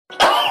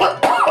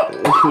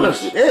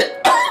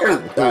Shit.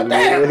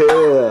 Goddamn.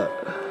 Yeah.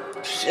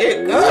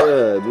 Shit, God.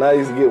 Yeah, now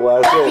you can get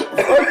wise up. Fuck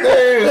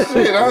that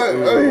shit. I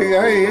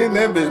ain't hitting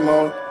that bitch,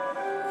 man.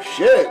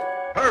 Shit.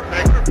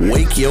 Perfect.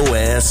 Wake your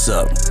ass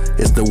up.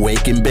 It's the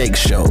Wake and Bake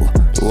Show,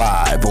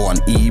 live on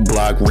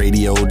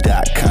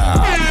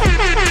eblockradio.com.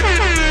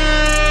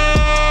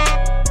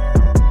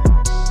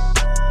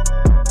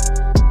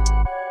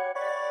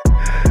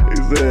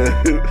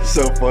 It's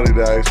so funny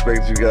that I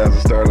expect you guys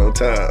to start on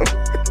time.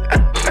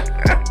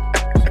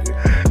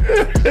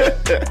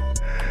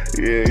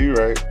 Yeah, you're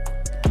right.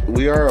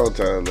 We are on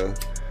time though.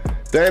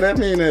 That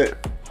mean that,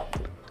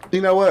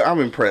 you know what?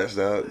 I'm impressed,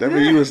 dog. That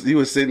mean you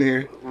was sitting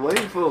here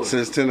Waiting for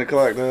since 10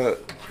 o'clock, dog.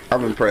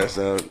 I'm impressed,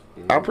 dog.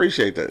 I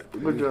appreciate that.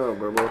 Good job,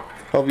 bro.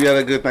 Hope you had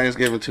a good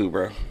Thanksgiving too,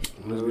 bro.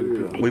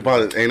 We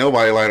bought it. Ain't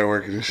nobody lighter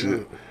working and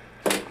shit.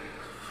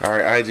 All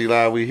right, IG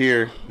Live, we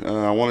here.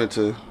 I wanted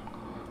to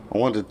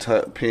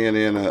pin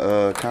in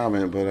a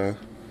comment, but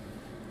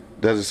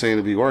doesn't seem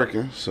to be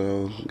working.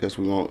 So I guess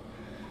we won't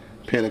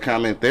pin a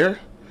comment there.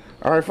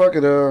 All right, fuck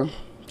it.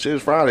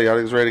 Shit's Friday. Y'all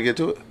niggas ready to get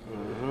to it?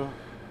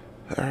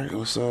 All right,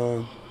 let's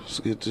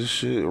get this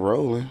shit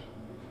rolling.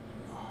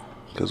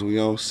 Cause we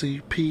on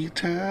CP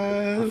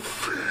time.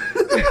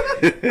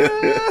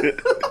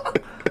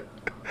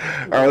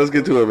 All right, let's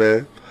get to it,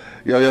 man.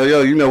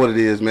 Yo, you know what it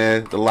is,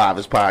 man. The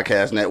livest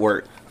podcast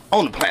network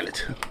on the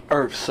planet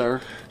Earth,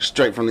 sir.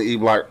 Straight from the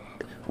E-Block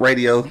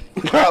Radio.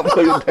 It's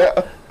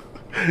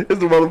the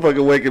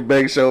motherfucking Wake and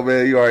Bake Show,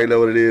 man. You already know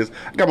what it is.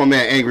 I got my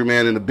man Angry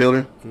Man in the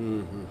building.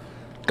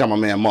 Got my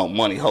man Monk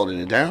Money holding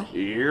it down.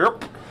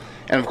 Yep.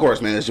 And of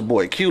course, man, it's your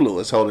boy Q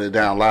Lewis holding it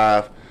down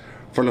live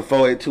from the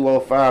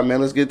 48205, man.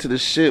 Let's get to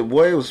this shit,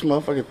 boy. It was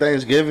motherfucking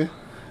Thanksgiving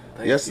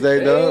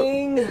yesterday,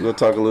 dog. We'll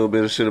talk a little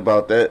bit of shit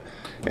about that.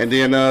 And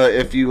then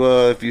if you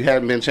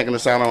hadn't been checking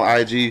us out on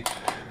IG,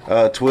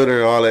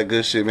 Twitter, all that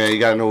good shit, man, you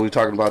gotta know what we're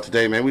talking about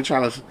today, man. We're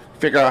trying to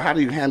figure out, how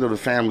do you handle the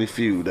family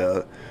feud,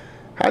 dog?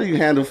 How do you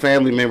handle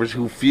family members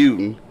who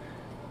feuding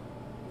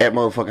at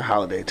motherfucking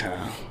holiday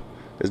time?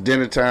 It's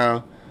dinner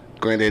time,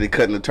 granddaddy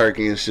cutting the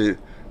turkey and shit.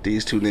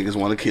 These two niggas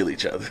want to kill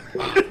each other.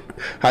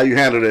 How you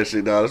handle that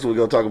shit, dog? That's what we're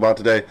gonna talk about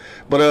today.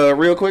 But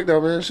real quick though,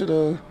 man, shit,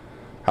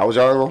 how was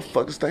y'all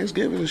fucking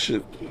Thanksgiving and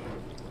shit?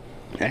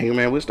 Hey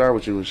man, we'll start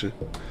with you and shit.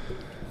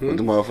 With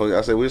the motherfucker,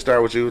 I said we'll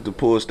start with you with the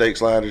pulled steak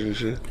sliders and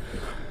shit.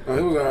 Oh,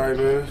 it was alright,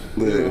 man.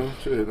 Yeah. You know,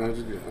 shit, I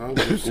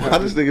just How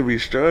this nigga be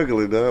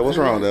struggling, dog? What's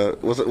wrong,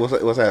 dog?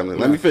 What's happening?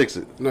 Let me fix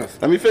it.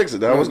 Nothing. Let me fix it,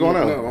 dog. What's going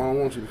on? No, I don't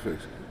want you to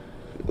fix it.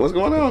 What's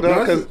going on,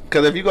 dog?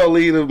 Because if you go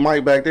leave the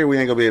mic back there, we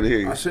ain't gonna be able to hear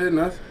you. I said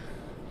nothing.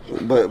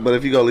 But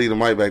if you go leave the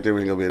mic back there,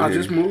 we ain't gonna be able to hear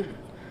I just you. moved.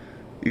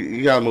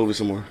 You gotta move it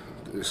some more.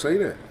 Say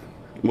that.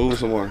 Move it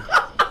some more.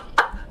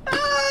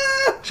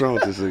 What's wrong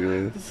with this nigga,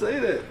 man? Say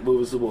that.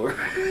 Move it some more.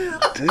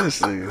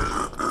 This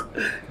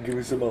nigga. Give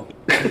me some more.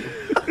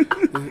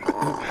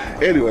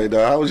 Anyway,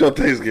 dog, how was your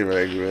Thanksgiving,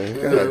 man? Yeah, it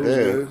was God damn.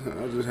 good.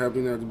 I was just happy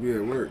not to be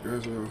at work.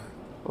 That's all.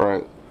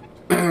 Right.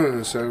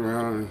 Sat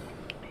around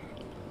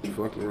and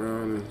fucking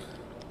around and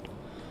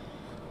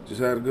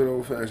just had a good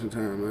old fashioned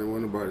time, man.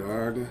 Wasn't nobody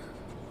arguing.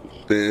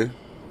 Yeah.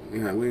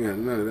 Yeah, we ain't had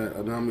none of that.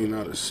 I mean,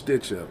 not a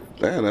stitch of it.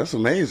 Damn, that's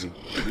amazing.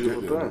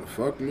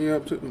 Fucked me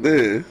up too.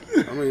 Yeah.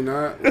 I mean,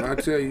 when I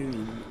tell you,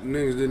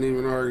 niggas didn't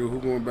even argue who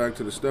going back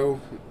to the stove.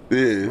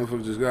 Yeah.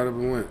 Motherfuckers just got up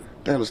and went.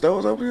 Damn, the store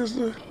was open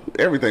yesterday?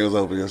 Everything was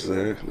open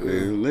yesterday.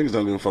 Yeah. Niggas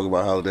don't give a fuck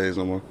about holidays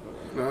no more.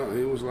 No,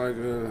 it was like,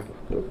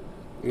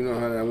 you know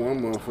how that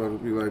one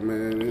motherfucker be like,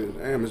 man,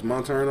 damn, it's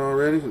my turn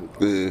already?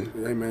 Yeah.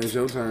 Hey, man, it's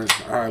your turn.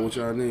 All right, what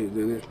y'all need?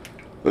 Then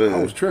Yeah.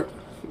 I was tripping.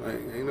 Like,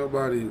 ain't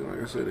nobody,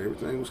 like I said,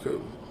 everything was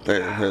cool.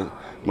 That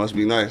must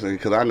be nice,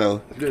 because I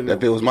know that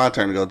if it was my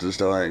turn to go to the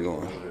store, I ain't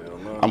going.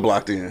 I'm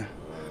blocked in.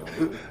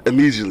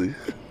 Immediately.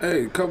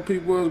 Hey, a couple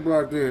people was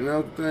blocked in.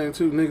 That was the thing,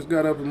 too. Niggas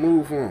got up and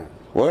moved for them.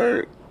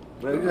 Word?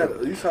 Man,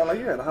 you sound like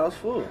you had a house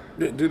full.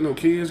 Didn't no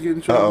kids get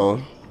in trouble?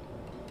 Uh-oh.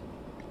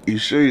 You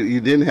sure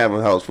you didn't have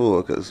a house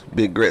full? Because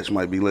Big Gretch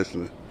might be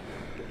listening.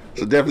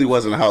 So definitely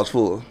wasn't a house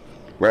full,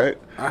 right?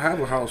 I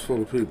have a house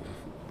full of people.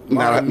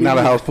 Not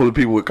a house full of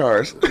people with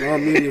cars. My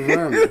immediate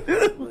family.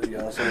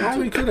 I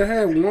only could have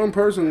had one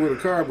person with a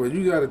car, but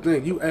you got to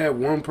think, you add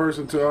one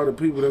person to all the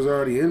people that's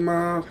already in my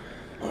house.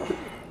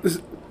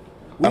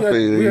 I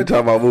feel you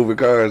talking about moving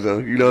cars, though.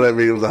 You know that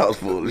means it was a house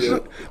full of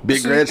shit.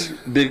 Big Gretch,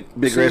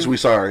 Gretch, we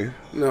sorry.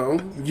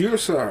 No, you're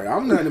sorry.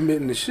 I'm not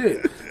admitting the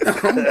shit.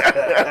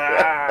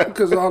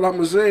 Because all I'm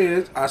going to say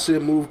is, I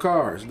said move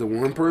cars. The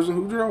one person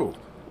who drove.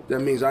 That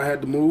means I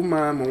had to move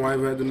mine, my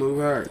wife had to move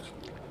hers.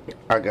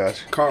 I got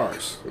you.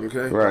 Cars,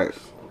 okay? Right.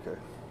 Okay.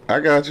 I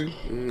got you.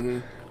 Mm-hmm.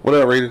 What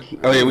up, Rita?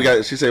 Oh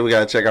yeah, she said we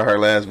gotta check out her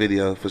last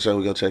video. For sure,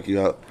 we gonna check you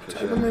out.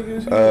 Tell the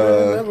niggas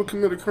you never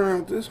commit a crime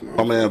with this, man.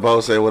 My man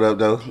Bo said what up,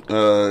 though.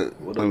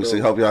 Let me see.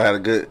 Hope y'all had a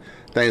good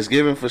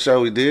Thanksgiving. For sure,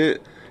 we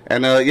did.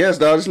 And yes,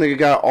 dog, this nigga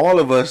got all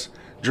of us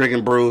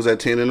drinking brews at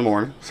 10 in the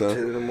morning. So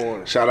 10 in the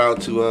morning. Shout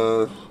out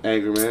to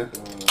Angry Man.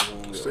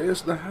 Say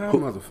it's the high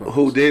motherfucker.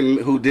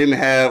 Who didn't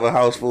have a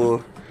house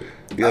full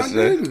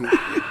yesterday. I didn't.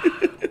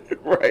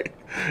 Right.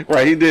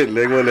 Right, he didn't.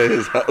 They went at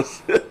his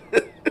house.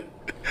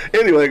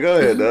 Anyway, go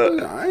ahead, dog.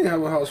 I ain't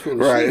have a house full of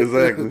Right, shit.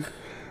 exactly.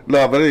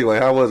 No, but anyway,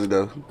 how was it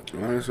though?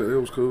 Like I said, it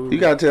was cool. You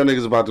gotta tell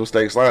niggas about them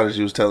steak sliders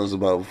you was telling us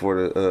about before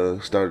the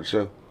start of the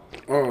show.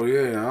 Oh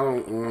yeah, I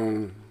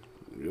don't.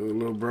 Your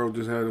little bro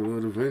just had a little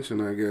invention.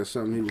 I guess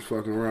something he was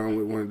fucking around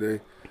with one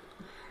day.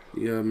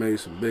 He made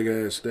some big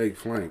ass steak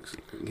flanks.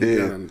 He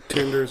got them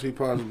tenders he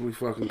possibly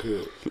fucking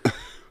could.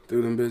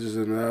 Threw them bitches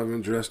in the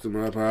oven, dressed them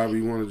up however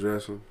you want to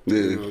dress them. Yeah.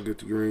 You know, get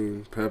the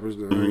green peppers,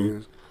 the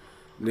onions.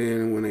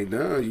 Then when they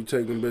done, you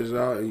take them bitches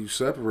out and you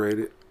separate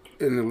it,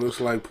 and it looks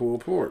like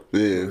pulled pork.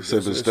 Yeah, It's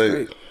separate a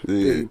steak. Then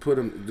Yeah. you put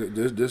them.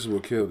 This is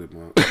what killed it,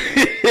 man.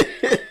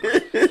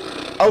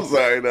 I'm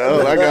sorry,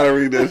 dog. I gotta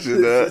read that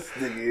shit, dog.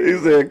 He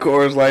said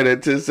Coors Light at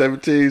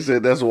 1017. He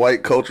said that's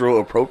white cultural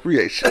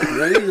appropriation.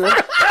 There you go.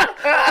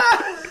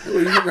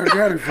 Where you think I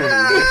got it from?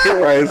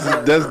 Man?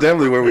 Right, that's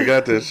definitely where we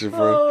got that shit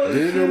from.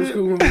 Didn't go to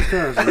school in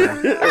Wisconsin.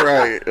 Man.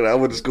 Right, and I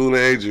went to school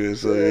in Adrian,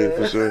 so yeah,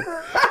 for sure.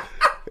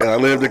 And I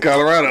lived in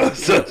Colorado,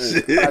 so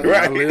shit. I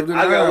Right, lived in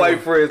I got Iowa.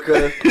 white friends,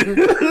 cuz.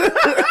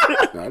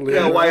 I lived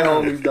Got in white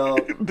Iowa. homies,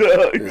 dog.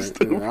 dog.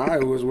 And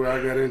Iowa was where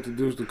I got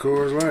introduced to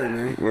Coors Light,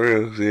 man.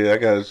 Real, yeah, I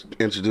got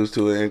introduced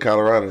to it in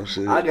Colorado,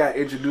 shit. I got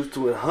introduced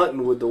to it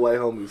hunting with the white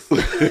homies.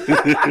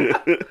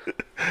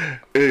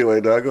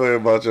 Anyway, dog, go ahead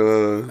about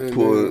your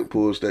And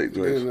pulled steak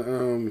joints.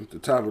 And to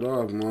top it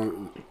off,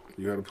 man,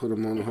 you got to put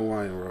them on the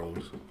Hawaiian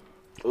rolls.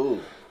 Ooh.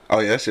 Oh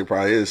yeah, that shit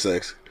probably is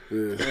sexy. Yeah.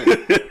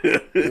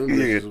 Them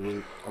bitches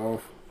was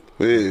off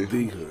Yeah,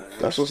 the hood.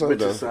 that's what's up, Bitches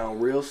though.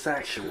 sound real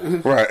sexual.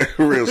 Right,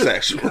 real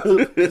sexual.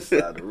 It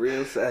sounded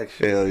real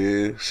sexual. Hell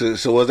yeah.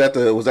 So was that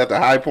the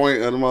high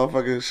point of the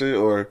motherfucking shit,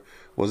 or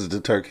was it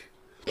the turkey?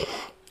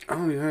 I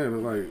only had it,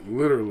 like,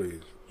 literally.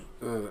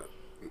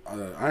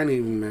 I ain't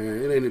even,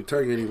 man, it ain't a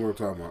turkey anymore I'm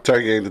talking about.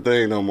 Turkey ain't the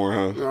thing no more,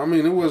 huh? I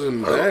mean, it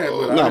wasn't bad,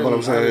 but Nah, I but I'm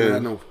didn't saying-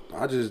 have no,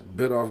 I just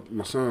bit off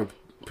my son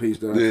piece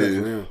that I cut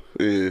for him.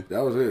 Yeah.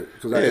 That was it.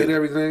 Because I Yeah. ate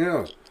everything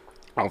else.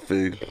 I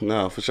feel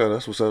no, for sure.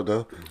 That's what's up,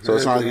 though. So it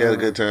sounds like you had a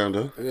good time,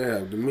 though. Yeah,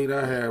 the meat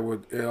I had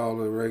with all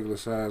the regular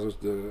size was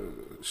the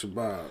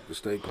shabab, the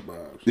steak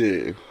kebabs.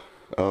 Yeah.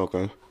 Oh,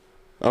 okay.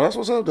 Oh, that's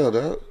what's up, though,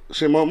 dog.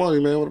 Shit, more money,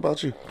 man. What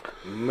about you?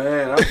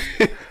 Man,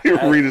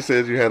 Rita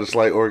says you had a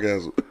slight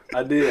orgasm.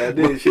 I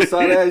did. She saw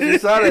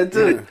that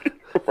too.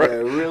 Right. Yeah,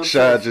 real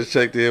Shad shit. just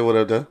checked in. What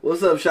up, though?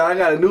 What's up, Sean? I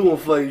got a new one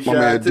for you, My Sean,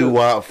 man too.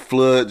 Doo-Wop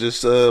Flood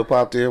just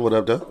popped in. What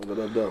up, though? What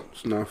up, though?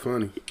 It's not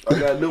funny. I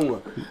got a new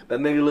one. That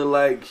nigga look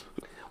like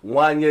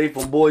Wanye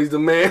from Boys the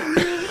Man.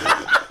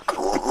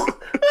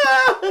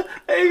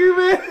 Angry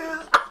Man.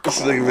 This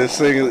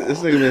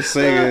nigga been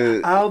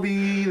singing. I'll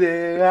be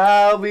there.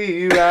 I'll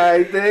be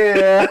right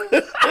there.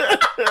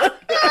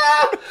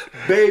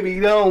 Baby,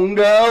 don't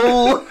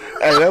go.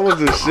 Hey, that was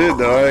the shit,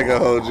 though. I ain't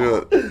gonna hold you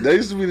up. That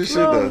used to be the shit,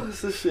 No, though.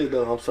 it's the shit,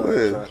 though. I'm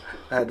sorry. Yeah. Sean.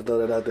 I had to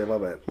throw that out there. My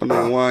bad. My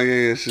name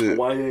Wanye and shit.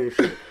 Wanye and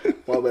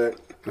shit. My bad.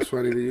 That's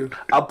funny to you?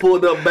 I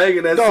pulled up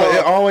banging that No, it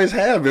song. always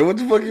have been. What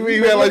the fuck you mean?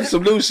 You had like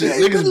some new shit.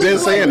 Niggas been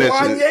saying that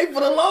shit. Wanye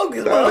for the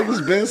longest, Nah, bro.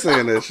 niggas been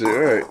saying that shit.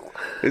 Right?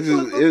 It's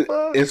just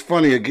it's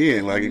funny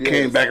again. Like it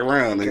came back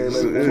around.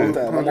 Niggas. Came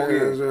back Yeah. one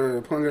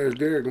time. Punk ass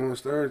Derek gonna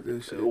start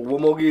this shit. One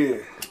more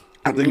again.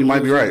 I think you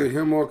might be right.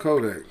 Him or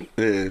Kodak.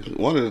 Yeah,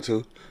 one of the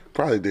two.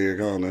 Probably Derek.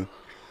 I don't know.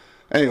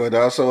 Anyway,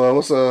 dog.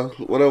 So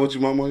what up with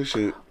you, my money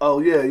shit? Oh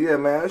yeah,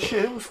 man.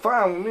 Shit, it was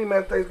fine with me,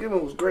 man.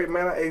 Thanksgiving was great,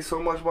 man. I ate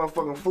so much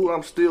motherfucking food.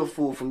 I'm still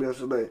full from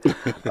yesterday.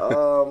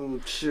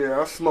 Shit,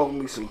 I smoked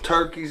me some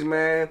turkeys,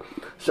 man.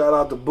 Shout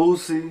out to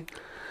Boosie.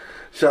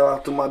 Shout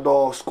out to my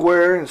dog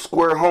Square and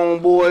Square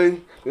Homeboy.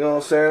 You know what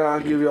I'm saying? I'll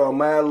give y'all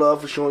mad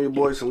love for showing your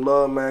boys some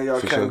love, man. Y'all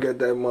For can't sure. get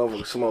that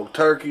motherfucker smoked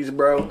turkeys,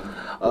 bro.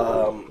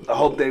 I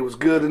hope they was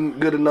good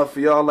enough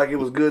for y'all like it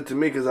was good to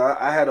me, because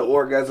I had an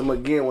orgasm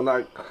again when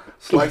I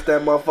sliced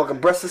that motherfucking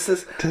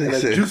breastises and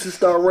the juices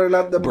started running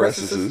out the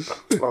breastises.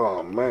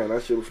 Oh man,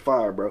 that shit was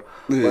fire, bro.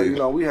 Yeah. But you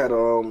know,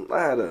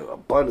 I had an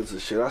abundance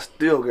of shit. I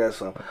still got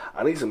some.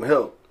 I need some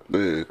help.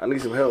 Yeah, I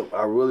need some help.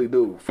 I really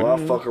do. Before I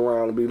fuck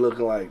around and be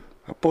looking like,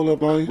 I pull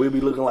up on you. we be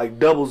looking like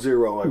 00.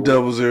 Like,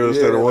 00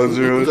 instead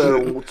of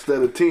 10.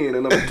 Instead of 10,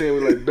 and number 10 we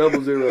like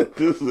 00.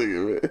 This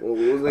nigga, man. What was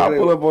his I name?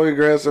 pull up on you,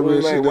 grab some of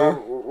What's this his shit, name?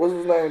 dog. What's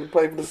his name to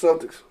play for the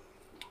Celtics?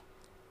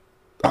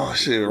 Oh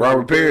shit,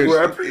 Robert Parrish.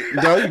 Robert-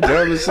 Dog, you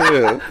dumb as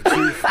hell.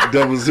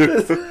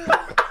 00.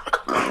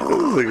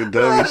 This nigga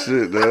dumb as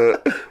shit,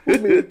 dog.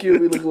 Me and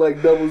QB look like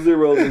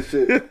 00 and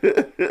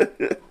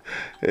shit.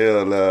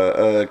 Hell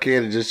nah.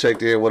 Candy just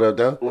checked in. What up,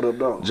 though? What up,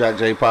 dog? Jack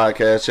J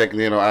Podcast checking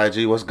in on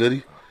IG. What's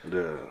goody?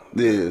 Yeah.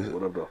 Yeah.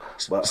 What up, dog?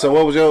 But, So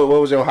what was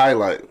your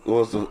highlight?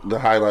 What was the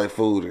highlight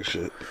food and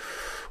shit?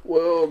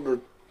 well, the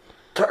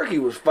turkey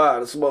was fire.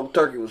 The smoked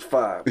turkey was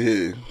fire.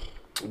 Yeah,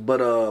 But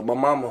my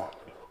mama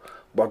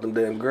bought them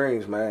damn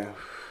greens, man.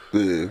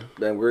 yeah,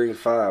 Damn greens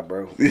fire,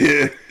 bro.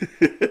 yeah.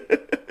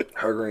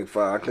 Her green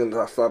fire. I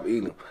couldn't stop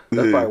eating them.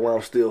 That's Yeah. probably why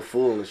I'm still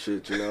full and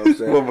shit, you know what I'm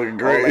saying? Motherfucking All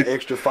greens. that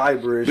extra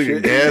fiber and Nigga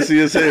shit. gassy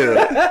as hell.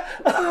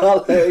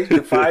 All that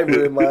extra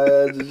fiber in my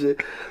ass and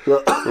shit.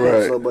 So,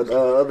 Right. but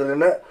other than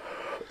that,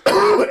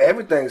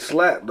 Everything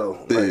slapped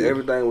though. Like Yeah.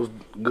 everything was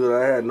good.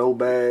 I had no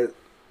bad.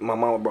 My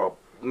mama brought.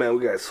 Man,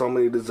 we got so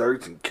many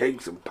desserts and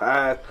cakes and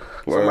pies.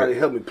 Word. Somebody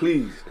help me,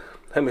 please.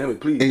 Help me,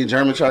 please. Any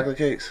German chocolate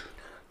cakes?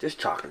 Just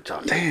chocolate.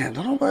 Damn,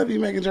 don't nobody be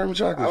making German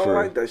chocolate I for don't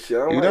real. like that shit.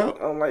 You I don't?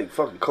 don't like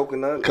fucking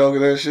coconut.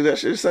 Coconut shit, that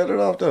shit set it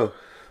off though.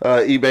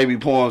 E-Baby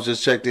Poems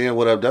just checked in.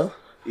 What up, though?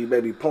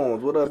 E-Baby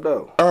Poems. What up,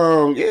 though?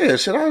 Yeah,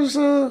 shit, I was,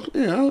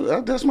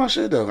 that's my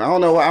shit, though. I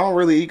don't know, I don't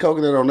really eat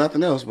coconut or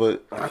nothing else,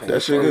 but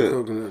that shit good.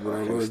 Coconut, but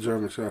I love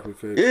German chocolate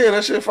cake. Yeah,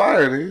 that shit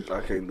fire, nigga.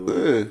 I can't do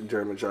Yeah. it.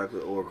 German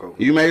chocolate or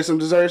coconut. You made some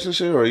desserts and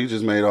shit, or you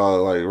just made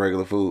all, like,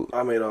 regular food?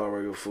 I made all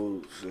regular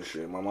foods and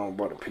shit. My mama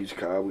brought a peach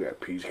cobbler. We got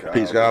peach cobbler.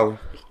 Peach cobbler?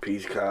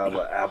 Peach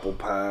cobbler, apple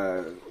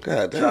pie,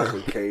 God damn.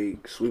 chocolate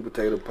cake, sweet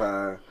potato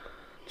pie,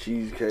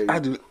 cheesecake. I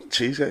do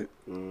cheesecake.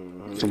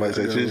 Somebody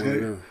say got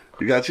cheesecake. one,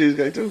 You got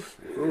cheesecake too?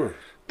 Sure.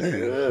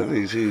 Damn, I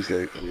need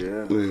cheesecake.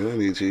 Yeah. I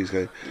need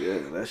cheesecake. Yeah,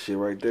 that shit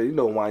right there. You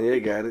know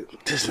Wanye got it.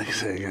 This nigga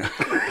said,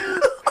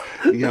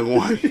 young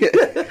one.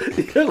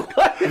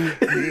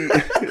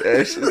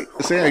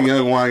 Saying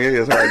young one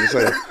is hard to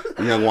say.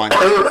 Young one.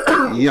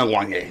 Young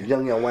one.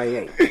 Young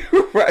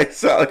Wanye. Right,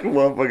 sound like a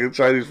motherfucking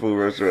Chinese food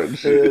restaurant and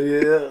Hell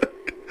shit. yeah.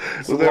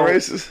 Was that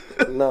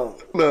racist? No.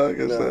 No, I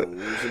guess No.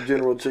 not. Some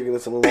General Chicken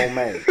and some lo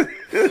mein.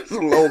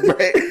 Some low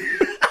man.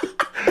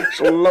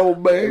 Some low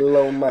man.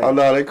 Lo mein. Oh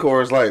no, they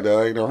Coors Light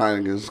though. Ain't no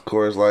Heineken's.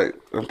 Coors Light.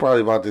 I'm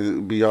probably about to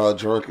be all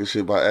drunk and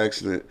shit by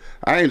accident.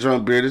 I ain't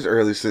drunk beer this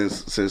early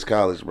since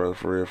college, bro.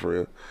 For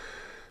real.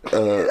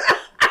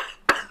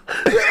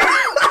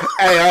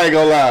 Hey, I ain't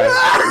gonna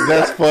lie.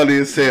 That's funny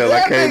as hell.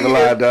 I can't even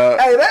lie, dog.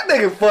 Hey, that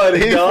nigga funny,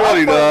 He dog.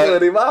 funny, I fuck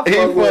with him. dog. I He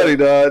fuck with funny, him.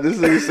 dog. This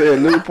nigga said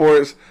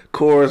Newports,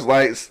 Coors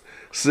Lights,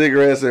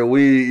 cigarettes, and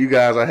weed. You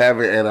guys are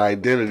having an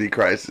identity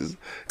crisis,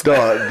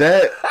 dog.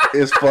 That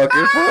is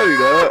fucking funny,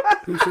 dog.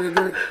 Who said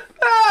that?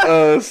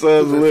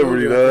 Sons of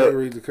Liberty, I can't dog.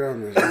 read the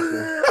comments.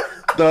 Okay.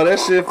 Dog, that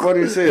shit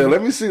funny as hell.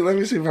 Let me see if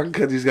I can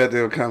cut these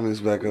goddamn comments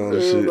back on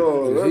and shit.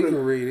 No, If he that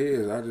can read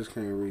his, I just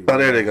can't read. Oh,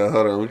 there they go.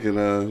 Hold on. We can,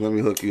 let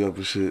me hook you up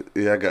and shit.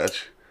 Yeah, I got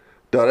you.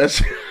 Dog, that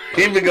shit,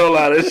 even gonna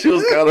lie, that shit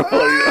was kind of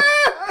funny, though.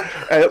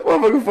 Hey, that's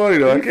motherfucking funny,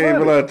 though. I can't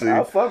even lie to you.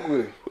 I fuck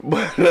with him.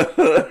 But,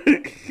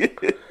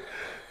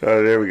 all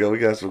right, there we go. We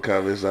got some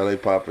comments now. They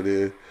popping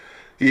in.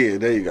 Yeah,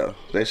 there you go.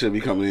 They should be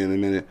coming in a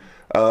minute.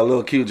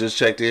 Lil Q just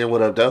checked in.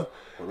 What up, though?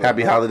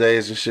 Happy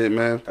holidays and shit,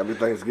 man. Happy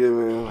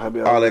Thanksgiving. Happy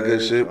All that good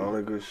holidays, shit. All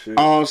that good shit.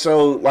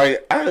 So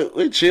like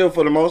we chill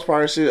for the most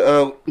part. Shit.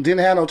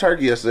 Didn't have no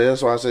turkey yesterday.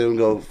 That's why I said we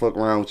go fuck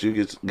around with you.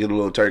 Get a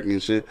little turkey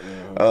and shit.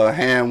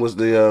 Ham was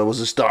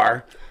the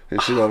star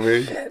and shit over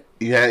here.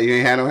 You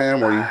ain't had no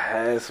ham, or I you?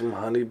 had some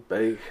honey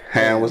baked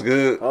Ham was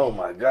good. Oh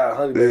my god,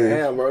 honey baked Yeah.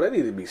 ham, bro. They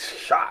need to be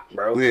shot,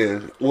 bro.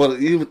 Yeah. Well,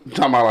 you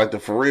talking about like the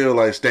for real,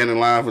 like standing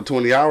in line for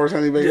 20 hours,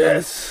 honey baby?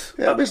 Yes.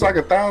 Yeah, it's like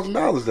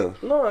 $1,000 though.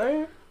 No, I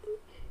ain't.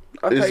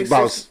 I It's paid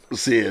about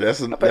 $60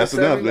 that's enough, I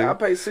nigga.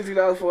 paid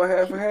 $60 for a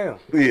half a ham.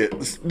 Yeah,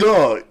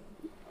 dog.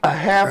 A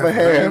half a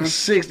ham,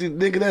 60,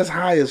 nigga. That's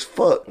high as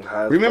fuck.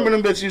 High as Remember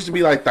fuck. them bitches used to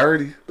be like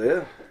 30.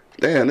 Yeah.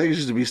 Damn, niggas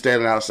used to be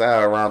standing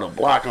outside around a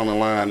block on the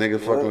line, nigga,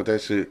 fucking with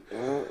that shit.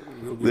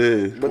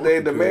 Yeah. But they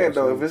demand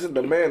though. If it's a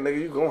demand, nigga,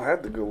 you gonna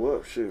have to go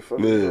up. Shit, fuck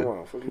Yeah. you talking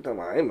about? Fuck you talking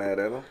about? I ain't mad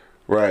at them.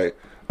 Right.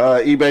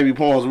 E-Baby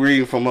Poems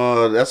reading from,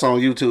 that's on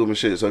YouTube and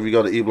shit. So if you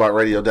go to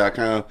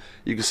eblockradio.com,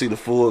 you can see the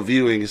full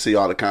view and you can see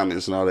all the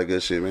comments and all that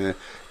good shit, man.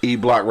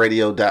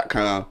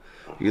 eblockradio.com.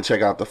 You can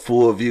check out the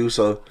full view.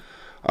 So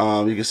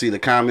you can see the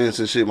comments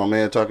and shit, my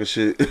man talking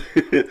shit.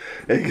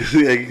 And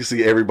you can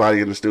see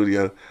everybody in the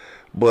studio.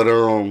 But,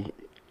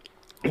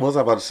 what was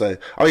I about to say?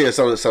 Oh, yeah,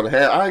 so the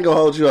hat, I ain't gonna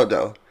hold you up,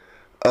 though.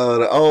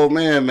 The old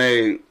man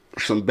made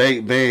some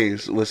baked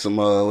beans with some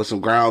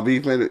ground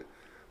beef in it.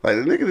 Like,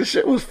 the nigga, this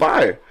shit was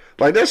fire.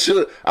 Like, that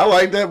shit, I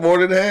like that more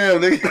than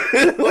ham, nigga.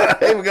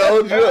 I ain't even gonna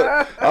hold you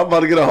up. I'm about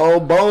to get a whole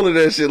bowl of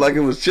that shit like it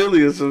was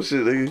chili or some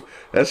shit, nigga.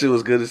 That shit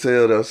was good as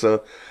hell, though.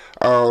 So,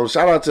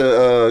 shout out to,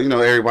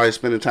 everybody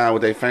spending time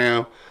with their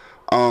fam,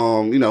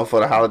 for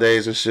the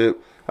holidays and shit.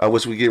 I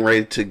wish we getting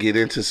ready to get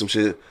into some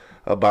shit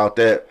about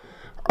that.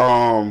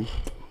 What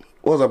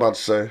was I about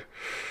to say?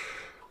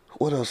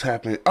 What else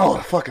happened? Oh,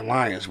 the fucking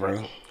Lions,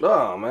 bro.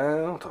 Oh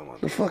man, I'm talking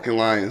about The that. fucking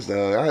Lions,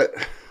 dog.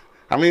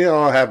 I mean, it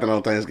all happened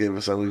on Thanksgiving,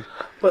 so we...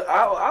 But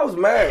I was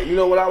mad. You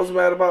know what I was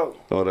mad about?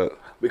 Hold up.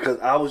 Because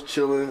I was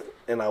chilling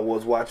and I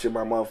was watching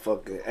my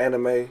motherfucking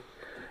anime,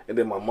 and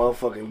then my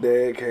motherfucking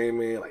dad came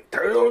in like,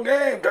 turn it on the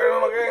game, turn it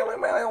on the game. Like,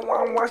 man, I don't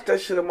want to watch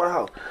that shit in my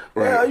house.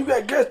 Right. Man, you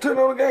got guests, turn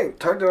it on the game.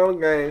 Turned it on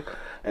the game,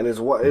 and it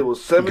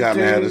was Got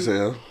mad as 17,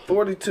 hell.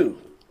 42.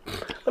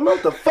 I mean,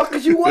 what the fuck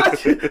is you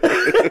watching?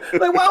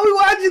 Like, why we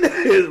watching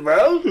this,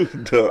 bro?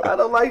 Duh. I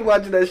don't like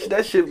watching that shit.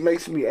 That shit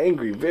makes me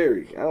angry,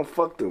 very. I don't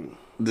fuck them.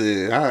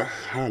 Yeah,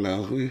 I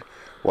know. We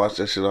watch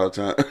that shit all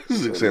the time.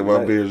 Except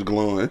my beard's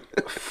glowing.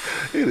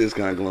 It is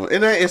kind of glowing.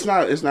 It's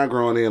not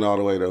growing in all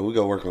the way, though. We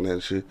go work on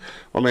that shit.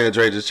 My man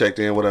Dre just checked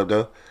in. What up,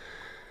 though?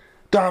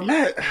 Dog,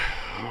 Matt.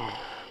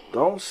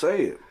 Don't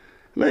say it.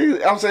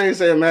 I'm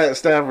saying Matt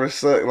Stafford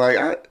suck.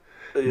 Like,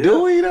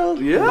 do we, though?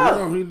 Yeah.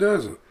 No, he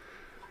doesn't.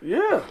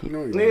 Yeah.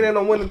 No, you Nigga ain't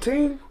no winning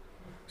team.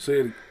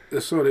 See,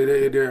 so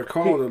they're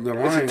called the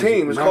Lions. It's a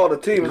team. It's called a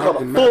team. It's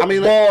called a not the-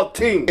 football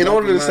team. In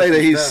order to say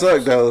that he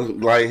Stafford. sucked though,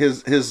 like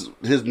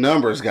his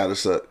numbers gotta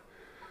suck.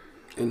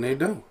 And they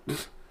don't.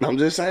 I'm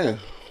just saying,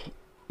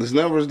 his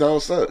numbers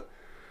don't suck.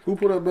 Who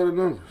put up better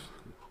numbers?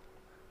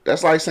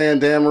 That's like saying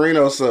Dan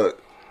Marino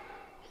sucked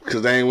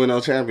because they ain't win no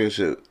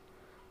championship,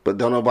 but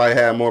don't nobody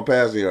have more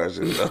passing yards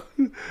than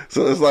them.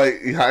 So it's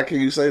like, how can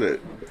you say that?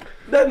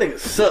 That nigga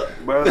suck,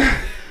 bro.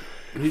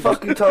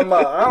 Fuck you talking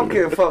about? I don't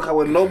care fuck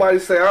what nobody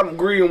say. I'm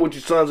agreeing with you,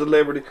 Sons of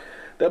Liberty.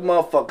 That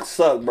motherfucker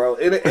suck, bro.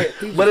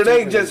 But it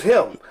ain't just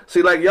him.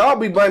 See, like y'all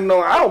be blaming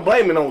on. I don't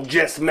blame it on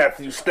just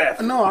Matthew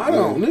Stafford. No, I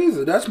don't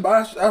neither. That's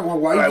why you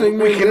Like,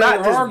 think we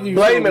cannot just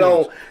blame it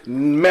on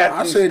Matthew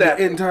I said Stafford.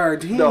 the entire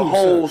team. The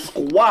whole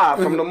suck. squad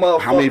from the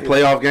motherfucker. How many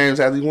playoff games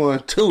has he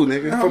won? 2,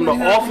 nigga. From the How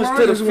many office to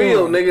the Lions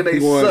field, won? nigga, they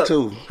He won suck.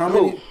 2. How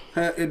many?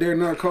 They're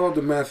not called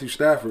the Matthew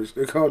Staffords.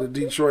 They're called the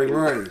Detroit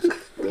Lions.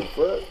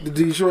 The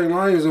Detroit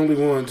Lions only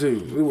won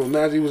 2. When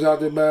Matthew was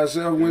out there by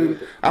himself winning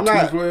I'm 2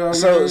 not. playoff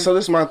So games. this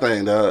is my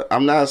thing, dog.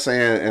 I'm not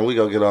saying, and we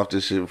gonna get off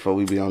this shit before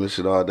we be on this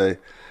shit all day.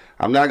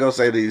 I'm not gonna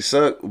say that he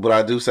sucked, but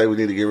I do say we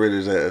need to get rid of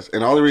his ass.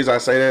 And the only reason I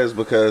say that is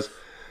because,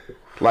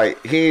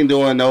 like, he ain't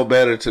doing no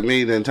better to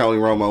me than Tony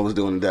Romo was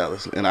doing in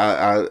Dallas. And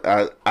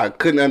I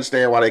couldn't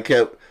understand why they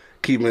kept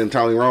keeping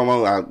Tony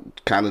Romo. I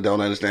kind of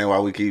don't understand why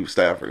we keep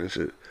Stafford and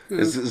shit.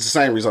 It's the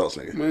same results,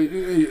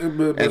 nigga.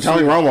 But And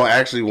Tony Romo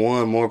actually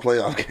won more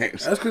playoff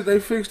games. That's because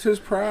they fixed his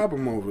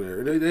problem over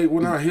there. They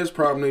well, not his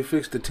problem. They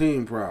fixed the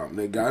team problem.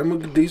 They got him a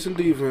decent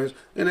defense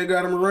and they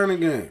got him a running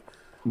game.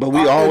 But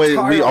we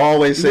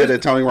always said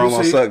that Tony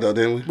Romo sucked, though,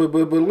 didn't we? But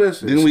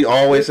listen, Didn't we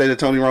always say that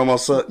Tony Romo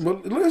sucked?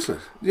 But listen,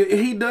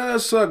 he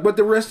does suck. But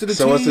the rest of the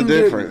So team what's the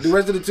didn't. difference? The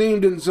rest of the team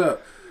didn't suck.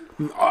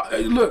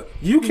 Look,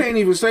 you can't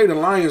even say the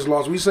Lions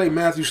lost. We say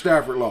Matthew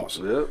Stafford lost.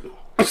 Yep.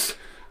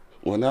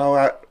 Well,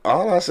 no,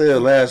 all I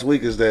said last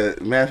week is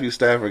that Matthew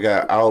Stafford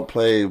got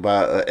outplayed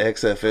by an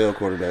XFL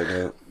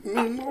quarterback.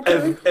 Man.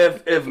 Okay.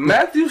 If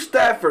Matthew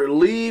Stafford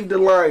leave the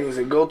Lions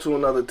and go to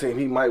another team,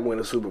 he might win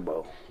a Super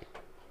Bowl.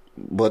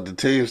 But the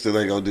team still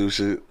ain't gonna do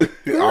shit.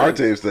 Our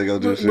team still gonna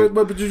do shit.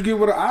 But you get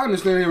what I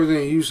understand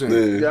everything you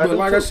saying. Yeah. I But do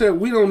like too. I said,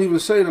 we don't even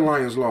say the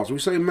Lions lost. We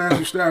say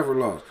Matthew Stafford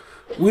lost.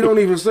 We don't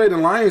even say the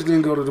Lions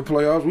didn't go to the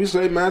playoffs. We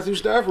say Matthew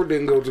Stafford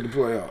didn't go to the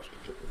playoffs.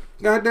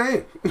 God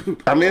damn.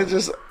 I mean, it's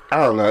just, I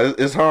don't know.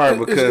 It's hard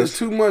because it's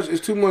too much. It's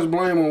too much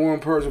blame on one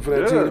person for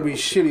that team to be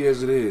shitty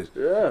as it is.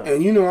 Yeah.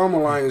 And you know I'm a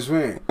Lions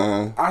fan.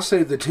 I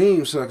say the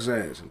team sucks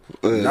ass.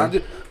 Not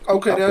just,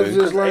 okay, that's Okay.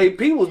 just like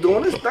AP was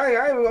doing his thing. I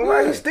ain't even gonna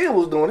lie, he still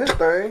was doing his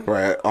thing.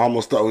 right,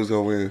 almost thought we was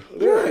gonna win.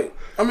 right.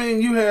 I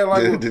mean, you had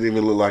like It didn't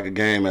even look like a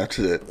game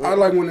after that. I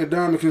like when the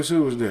Dominican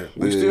Sue was there.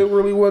 We Yeah. still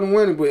really wasn't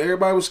winning, but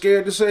everybody was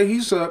scared to say he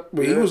sucked.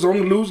 But he was on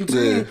the losing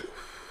team.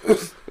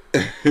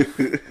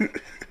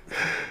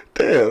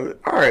 Damn.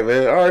 All right,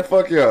 man. All right,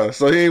 fuck y'all.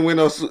 So he ain't win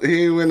no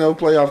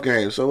playoff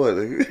games. So what?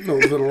 nigga? No,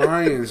 the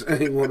Lions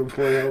ain't want to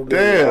play out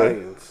Damn.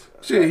 Lions.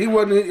 Shit, he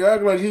wasn't. He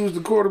acted like he was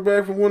the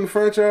quarterback from when the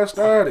franchise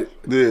started.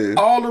 Yeah.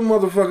 All them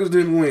motherfuckers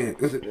didn't win.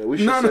 We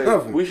should None say,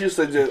 of them. We should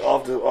say just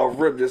off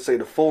rip, just say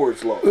the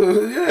Fords lost. Yeah,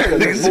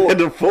 Niggas said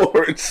the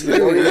Fords.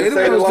 Don't even they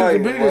say the the ones took the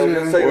Lions, biggest bro. one.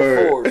 Just say the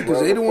Word. Fords, because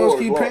bro. they the ones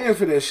Fords keep lost. paying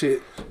for that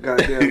shit.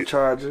 Goddamn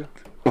Charger.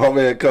 My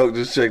man Coke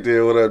just checked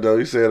in. What up, though?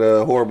 He said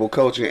horrible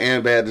coaching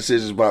and bad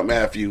decisions about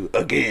Matthew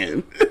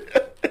again.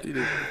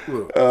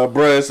 Look,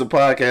 Bruh, it's a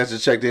podcast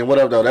just checked in. What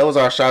up, though? That was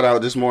our shout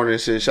out this morning.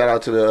 Shit. Shout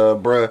out to the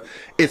Bruh,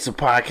 it's a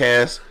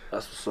podcast.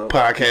 That's what's up.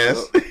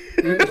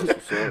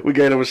 Podcast. We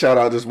gave them a shout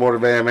out this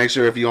morning, man. Make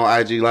sure if you on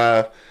IG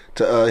Live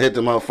to hit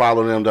them up,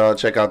 follow them, dog.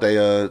 Check out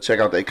their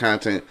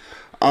content.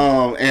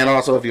 And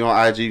also if you're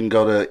on IG, you can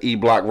go to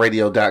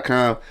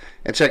eblockradio.com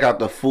and check out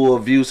the full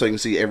view so you can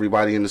see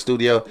everybody in the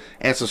studio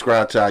and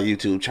subscribe to our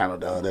YouTube channel,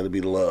 dog. That'll be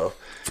the love.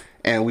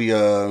 And we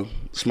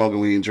smoking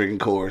weed and drinking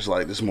Coors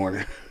like this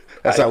morning.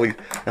 That's how we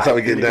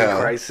get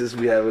down. Crisis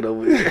we have it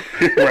over here.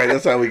 Right,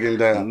 that's how we getting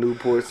down.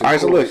 Newports and All right,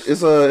 so look,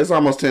 Coors. it's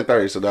almost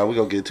 10:30, so dog, we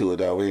gonna get to it,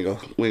 dog. We ain't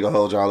gonna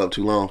hold y'all up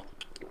too long.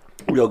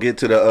 We gonna get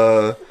to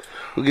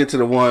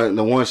the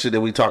one shit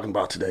that we talking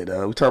about today,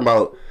 dog. We talking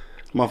about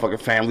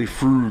motherfucking family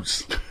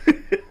fruits.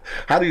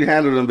 How do you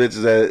handle them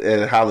bitches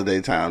at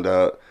holiday time,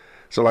 dog?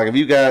 So like if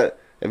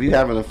you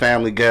having a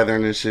family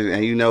gathering and shit,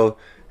 and you know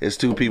it's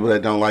two people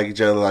that don't like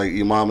each other, like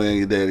your mama and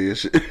your daddy and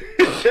shit.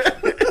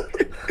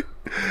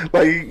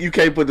 Like you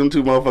can't put them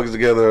two motherfuckers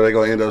together or they're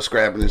gonna end up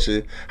scrapping and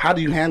shit. How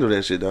do you handle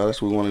that shit, dog?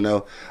 That's what we want to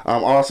know.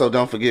 Also,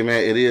 don't forget,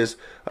 man, it is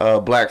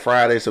Black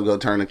Friday, so go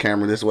turn the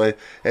camera this way.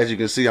 As you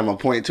can see, I'm gonna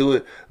point to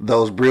it.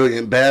 Those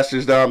Brilliant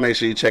Bastards, dog. Make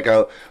sure you check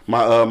out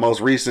my most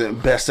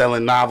recent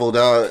best-selling novel,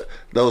 dog.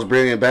 Those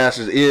Brilliant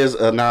Bastards is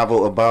a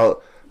novel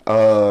about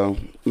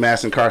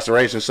mass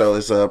incarceration, so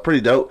it's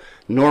pretty dope.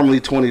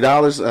 Normally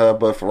 $20,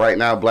 but for right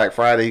now, Black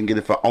Friday, you can get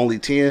it for only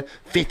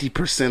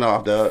 50%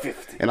 off, dog.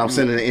 50. And I'm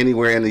sending it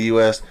anywhere in the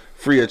U.S.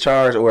 free of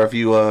charge, or if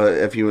you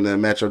in the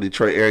Metro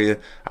Detroit area,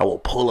 I will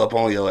pull up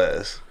on your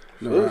ass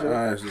no,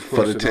 I ask this for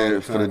question all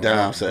the time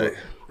dime sake.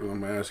 and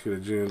I'm gonna ask it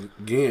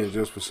again,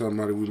 just for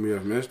somebody we may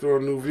have missed or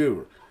a new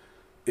viewer.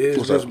 Is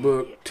What's this up?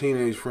 book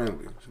teenage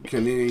friendly?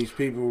 Can these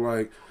people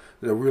like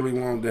that really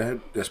want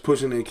that's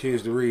pushing their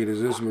kids to read?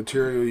 Is this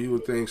material you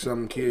would think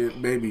some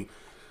kid, maybe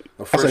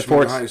a I say freshman in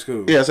 14. high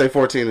school? Yeah, I say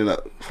 14 and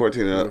up.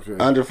 14 and up. Okay.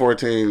 Under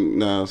 14,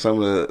 no.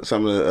 Some of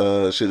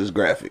the shit is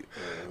graphic.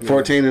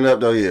 14 and up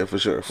though, yeah, for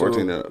sure.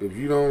 14 and up. If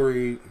you don't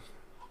read,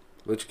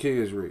 let your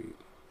kids read.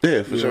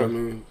 Yeah, for You know sure. what I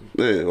mean?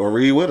 Yeah, or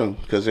read with them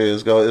because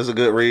it's a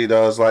good read.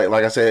 Though. It's like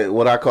I said,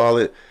 what I call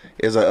it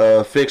is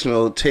a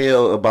fictional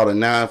tale about a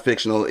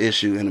non-fictional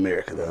issue in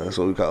America. Though. That's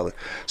what we call it.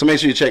 So make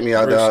sure you check me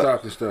out, Great dog.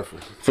 stocking stuffer.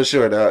 For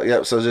sure, dog.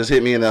 Yep. So just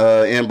hit me in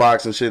the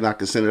inbox and shit, and I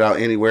can send it out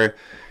anywhere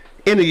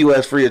in the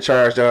U.S. free of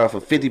charge, dog. For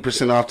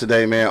 50% off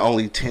today, man.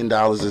 Only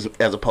 $10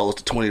 as opposed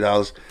to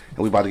 $20. And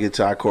we about to get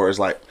to our chorus.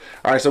 Like,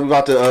 all right, so we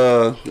about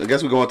to. I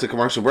guess we're going to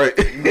commercial break.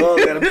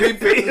 Oh, got a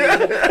pee-pee.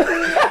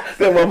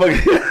 That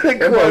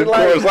motherfucker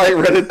chorus light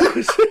running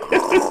through.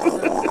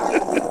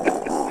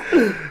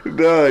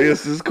 Dog,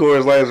 yes, this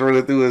chorus light is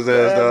running through his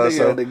ass, dog.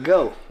 So to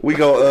go. we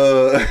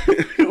go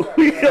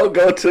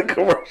go to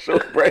commercial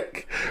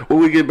break. When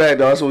we get back,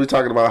 dog, that's what we're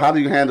talking about. How do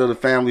you handle the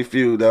family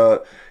feud,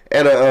 dog?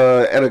 At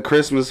a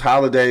Christmas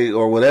holiday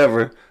or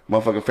whatever,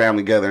 motherfucking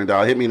family gathering,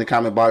 dog. Hit me in the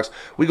comment box.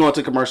 We going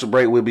to commercial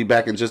break. We'll be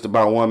back in just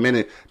about 1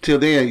 minute. Till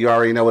then, you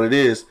already know what it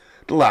is.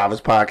 The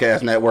livest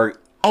podcast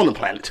network on the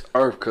planet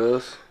Earth,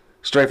 cuz.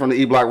 Straight from the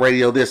E-Block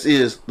Radio, this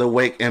is the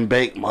Wake and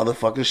Bake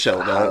motherfucking show,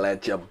 dog. Holla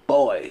at your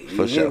boy.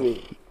 For sure.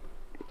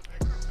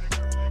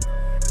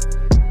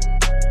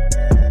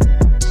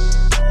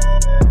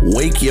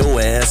 Wake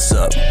your ass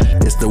up.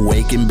 It's the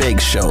Wake and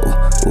Bake Show,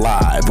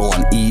 live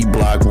on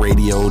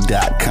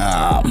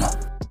eblockradio.com.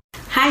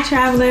 Hi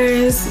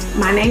travelers,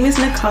 my name is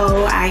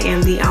Nicole. I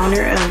am the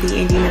owner of the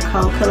Indie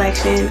Nicole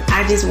collection.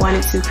 I just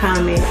wanted to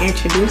come and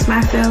introduce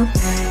myself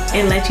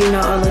and let you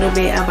know a little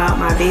bit about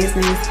my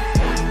business.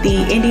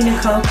 The Indie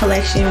Nicole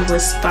collection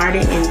was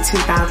started in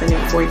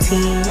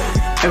 2014.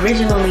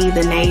 Originally,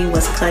 the name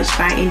was Clutch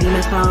by Indie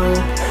Nicole.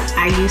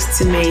 I used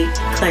to make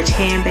clutch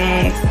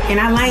handbags and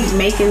I liked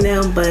making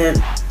them, but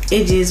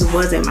it just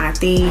wasn't my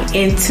thing.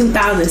 In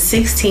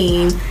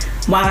 2016,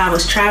 while I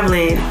was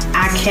traveling,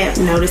 I kept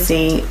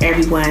noticing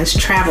everyone's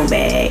travel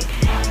bag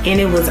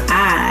and it was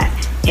odd.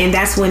 And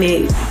that's when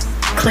it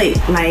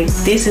clicked, like,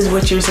 this is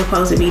what you're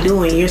supposed to be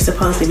doing. You're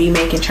supposed to be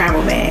making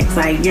travel bags.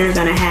 Like, you're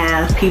gonna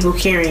have people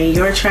carrying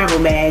your travel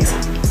bags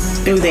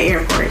through the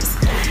airports.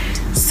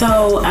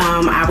 So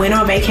I went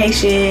on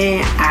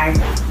vacation. I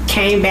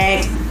came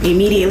back,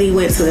 immediately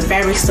went to the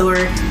fabric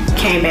store,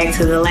 came back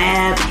to the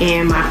lab,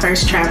 and my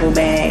first travel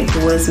bag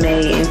was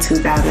made in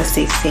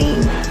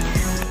 2016.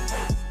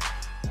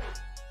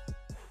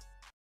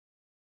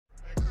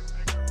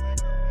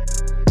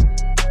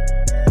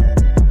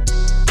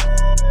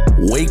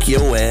 Wake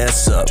your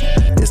ass up.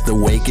 It's the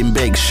Wake and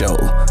Bake Show,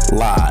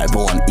 live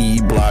on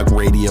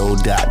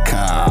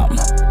eblockradio.com.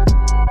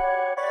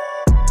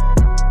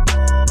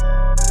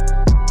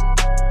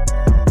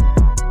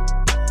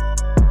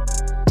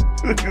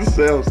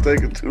 Sounds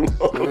taking too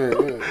long.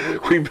 Yeah.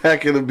 We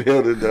back in the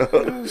building,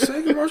 dog.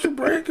 Say commercial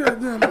break,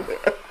 goddamn.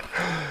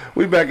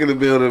 We back in the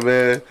building,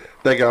 man.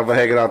 Thank y'all for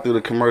hanging out through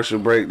the commercial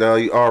break,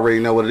 dog. You already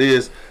know what it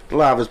is. The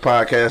livest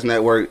podcast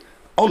network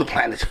on the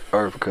planet.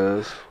 Earth,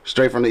 cuz.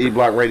 Straight from the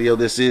E-Block Radio,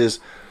 this is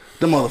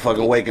the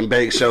motherfucking Wake and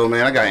Bake Show,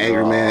 man. I got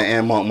Angry Man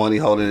and Monk Money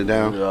holding it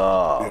down.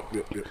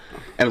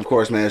 And of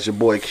course, man, it's your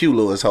boy Q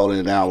Lewis holding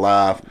it down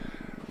live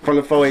from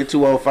the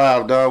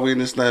 48205, dog. We in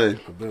this thing.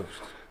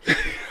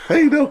 I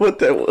didn't know what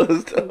that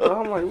was, dog.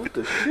 I'm like, what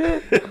the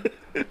shit?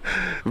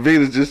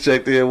 Venus just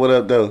checked in. What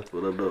up, though?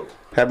 What up, though?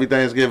 Happy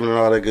Thanksgiving and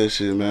all that good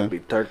shit, man. Happy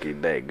Turkey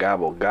Day.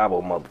 Gobble,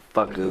 gobble,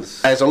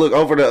 motherfuckers. Hey, so look,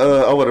 over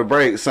the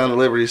break, Son of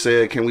Liberty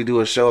said, can we do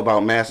a show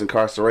about mass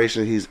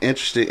incarceration? He's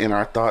interested in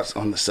our thoughts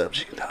on the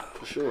subject, dog.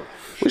 For sure.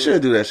 We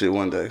should do that shit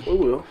one day. We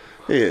will.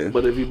 Yeah.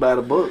 But if you buy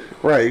the book.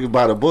 Right, you can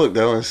buy the book,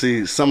 though, and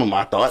see some of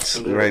my thoughts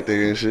right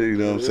there and shit, you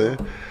know what I'm saying?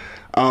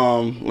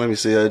 Let me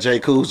see. Jay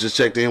Coos just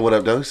checked in. What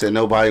up, though? He said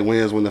nobody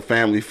wins when the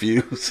family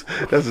feuds.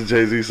 That's a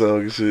Jay-Z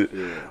song and shit.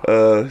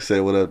 Yeah. He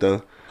said, what up,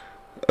 though?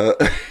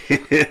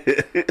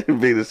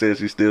 Vita said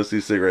she still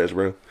sees cigarettes,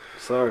 bro.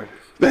 Sorry.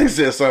 They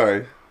said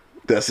sorry.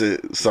 That's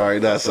it. Sorry,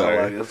 not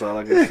sorry. That's all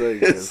I can say.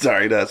 man.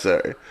 Sorry, not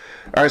sorry.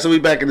 All right, so we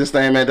back in this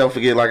thing, man. Don't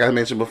forget, like I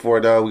mentioned before,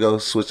 dog, we go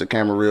switch the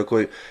camera real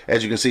quick.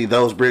 As you can see,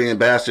 Those Brilliant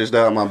Bastards,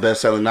 dog, my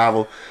best-selling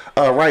novel,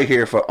 right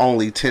here for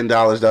only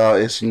 $10,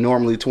 dog. It's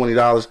normally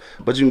 $20,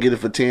 but you can get it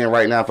for $10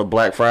 right now for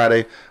Black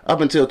Friday.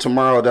 Up until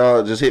tomorrow,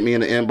 dog, just hit me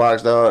in the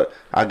inbox, dog.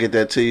 I'll get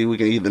that to you. We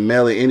can either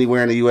mail it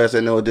anywhere in the U.S.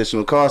 at no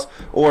additional cost,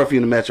 or if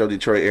you're in the Metro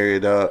Detroit area,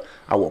 dog,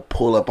 I will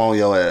pull up on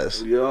your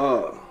ass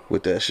Yeah.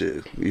 with that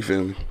shit. You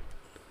feel me?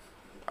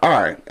 All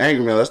right,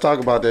 Angry Man, let's talk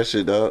about that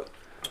shit, dog.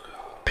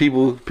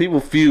 People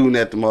feuding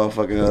at the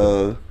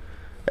motherfucking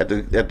at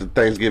the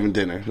Thanksgiving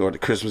dinner or the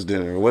Christmas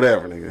dinner or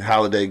whatever, nigga,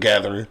 holiday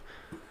gathering.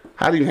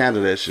 How do you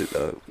handle that shit,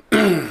 dog?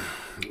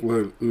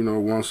 Well, you know,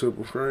 one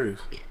simple phrase.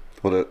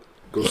 What up?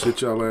 Go sit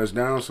y'all ass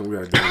down some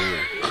goddamn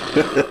way.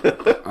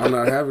 I'm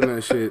not having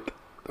that shit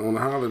on the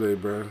holiday,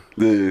 bro.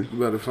 Yeah. You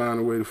better find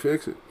a way to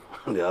fix it.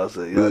 Y'all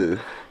say Yeah.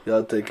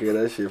 y'all take care of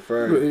that shit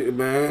first.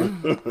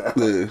 Man,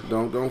 Yeah.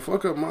 don't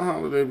fuck up my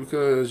holiday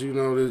because you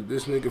know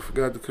this nigga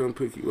forgot to come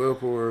pick you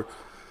up, or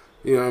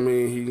you know what I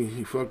mean,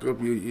 he fucked up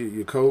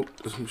your coat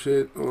or some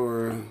shit,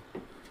 or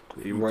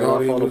You ran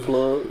off on the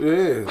plug.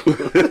 Yeah.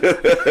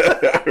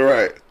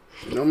 Right.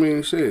 I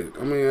mean, shit.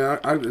 I mean,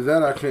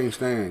 I can't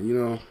stand. You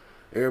know,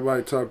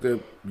 everybody talk that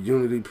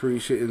unity pre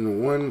shit, and the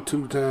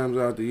 1-2 times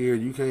out the year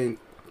you can't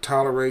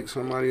tolerate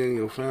somebody in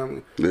your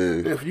family.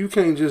 Yeah. If you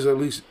can't just at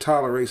least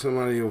tolerate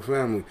somebody in your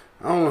family,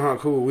 I don't know how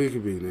cool we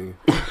could be, nigga.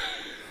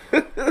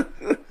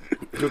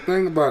 The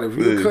thing about it, if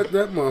you cut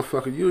that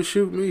motherfucker, you'll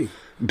shoot me.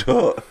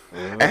 Duh.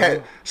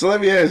 So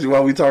let me ask you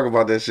while we talk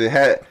about that shit.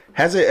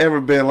 Has it ever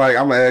been like,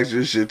 I'm gonna ask you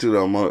this shit too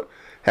though, Monk.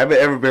 Have it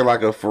ever been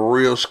like a for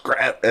real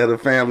scrap at a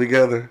family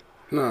gathering?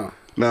 No,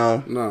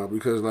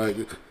 because like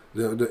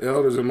the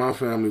elders in my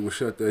family would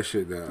shut that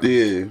shit down.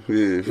 Yeah, for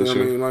You know sure. what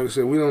I mean? Like I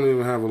said, we don't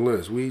even have a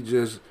list. We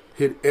just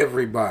hit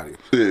everybody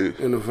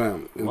in the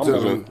family.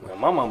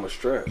 My mama's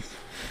stressed.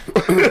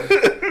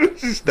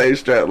 She stay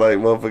strapped like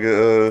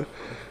motherfucking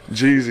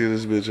Jeezy in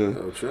this bitch.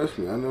 Oh, trust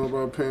me, I know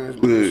about parents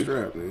being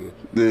strapped, nigga.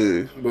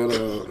 Yeah,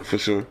 But for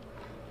sure.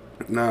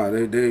 nah,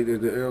 the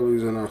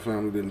elders in our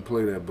family didn't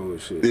play that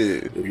bullshit.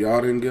 Yeah. If y'all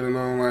didn't get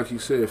along like you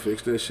said,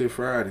 fix that shit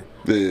Friday.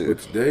 Yeah. But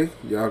today,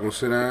 y'all gonna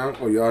sit down,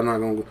 or y'all not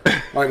gonna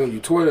like when you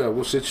 12,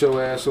 we'll sit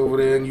your ass over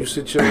there and you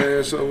sit your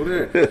ass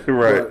over there.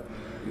 Right. But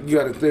you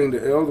gotta think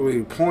the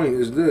elderly point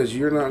is this: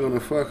 you're not gonna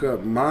fuck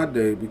up my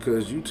day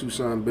because you two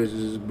son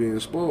bitches is being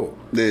spoiled.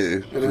 Yeah,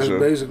 And for that's sure.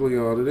 basically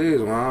all it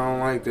is. Well, I don't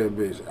like that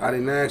bitch. I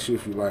didn't ask you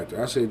if you liked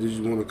her. I said, did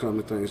you want to come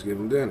to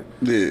Thanksgiving dinner?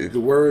 Yeah, The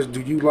words, do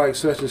you like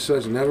such and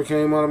such, never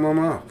came out of my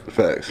mouth.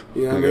 facts.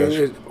 You know what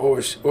I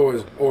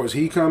mean? Or is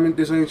he coming?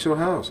 This ain't your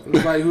house.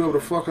 Invite whoever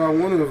the fuck I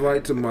want to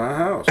invite to my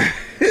house.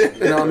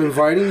 And I'm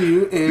inviting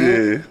you,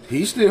 and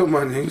he's still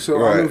my nigga, so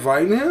Right. I'm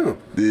inviting him.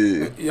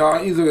 Yeah.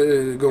 Y'all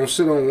either gonna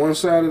sit on one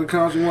side of the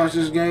couch and watch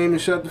this game and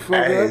shut the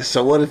fuck Hey, up.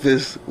 so what if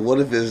it's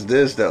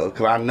this though?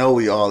 Cause I know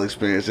we all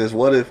experience this.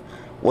 What if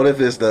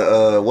it's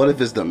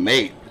the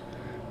mate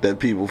that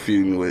people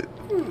feuding with?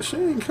 She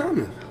ain't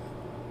coming.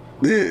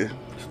 Yeah.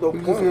 There's no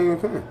She's not point. gonna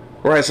come.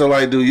 Right, so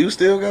like, do you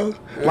still go?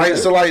 Like,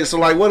 so what?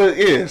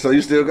 So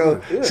you still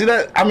go? Yeah. See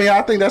that? I mean,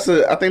 I think that's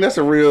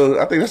a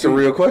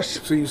real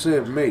question. So you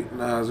said mate.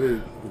 Now is it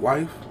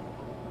wife?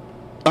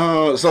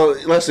 So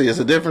let's see. It's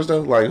a difference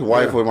though. Like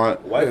wife with my.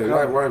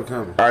 Wife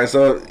coming. All right,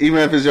 so even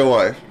if it's your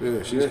wife,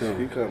 Yeah, she's She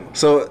coming. coming.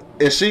 so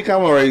is she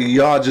coming or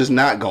y'all just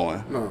not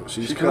going? No,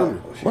 she's She coming.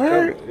 coming. She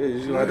Word? coming. Yeah,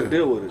 you gonna have to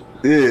deal with it.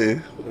 Yeah.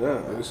 Yeah.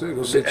 Like I said,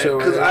 go sit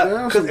your ass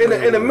down. Because in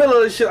the middle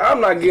of the shit,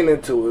 I'm not getting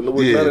into it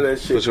with Yeah, none of that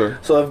shit. for sure.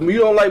 So if you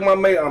don't like my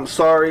mate, I'm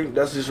sorry.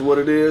 That's just what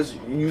it is.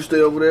 You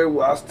stay over there,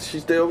 she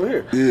stay over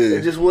here. Yeah.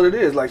 It's just what it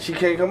is. Like, she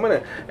can't come in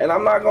there. And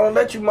I'm not going to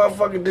let you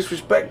motherfucking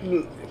disrespect. I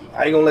ain't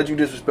going to let you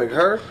disrespect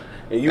her.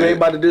 And you ain't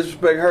about to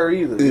disrespect her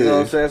either. You know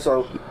what I'm saying?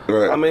 So,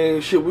 Right. I mean,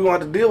 shit, we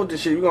want to deal with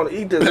this shit. You're going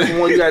to eat this. That's the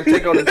one you got to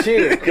take on the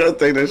chin. Go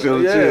take that shit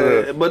on the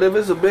Yeah, chin. but if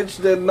it's a bitch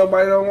that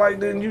nobody don't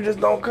like, then you just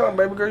don't come,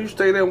 baby girl. You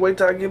stay there and wait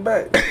till I get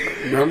back.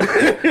 Remember?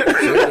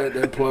 So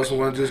that plus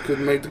one just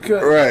couldn't make the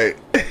cut. Right.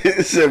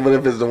 Said, but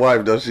if it's the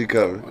wife though, she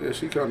coming. Oh, yeah,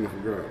 she coming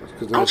regardless.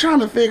 'Cause I'm trying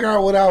to figure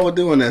out what I would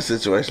do in that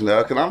situation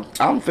though, cause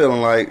I'm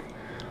feeling like,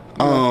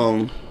 Well,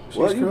 you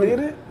coming. did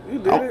it. You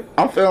did it.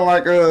 I'm feeling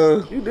like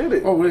You did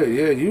it. Oh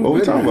yeah, you. What we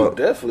been talking there. about?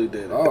 Definitely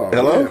did it. Oh,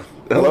 Hello? yeah.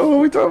 Hello? What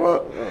we talking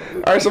about?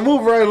 All right, so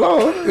move right along.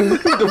 What the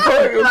fuck? What the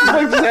fuck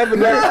just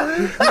happened there?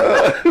 The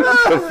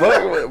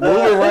fuck?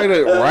 Moving right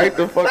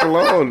the fuck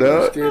along,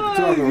 dog. Scared to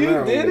talk on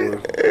that did one,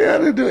 it. boy. Yeah, I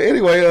didn't do it.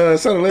 Anyway,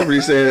 Son of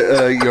Liberty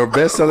said your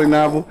best-selling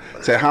novel.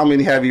 Said how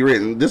many have you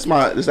written? This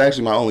is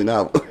actually my only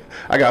novel.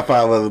 I got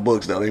 5 other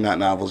books though. They're not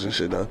novels and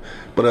shit though.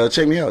 But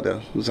check me out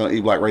though. It's on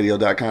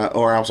eblockradio.com,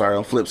 or I'm sorry,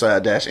 on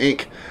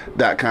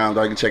flipside-inc.com.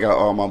 Though you can check out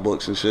all my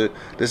books and shit.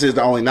 This is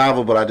the only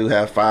novel, but I do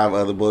have 5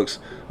 other books.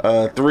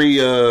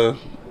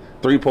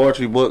 3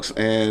 poetry books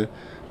and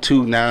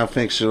 2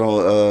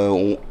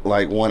 non-fictional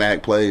like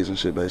 1-act plays and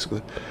shit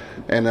basically.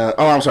 And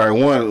I'm sorry,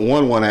 one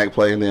 1-act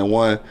play and then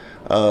 1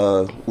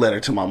 letter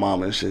to my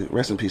mom and shit.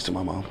 Rest in peace to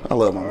my mom. I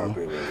love my mom.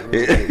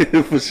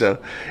 Yeah, for sure.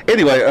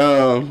 Anyway,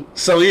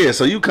 so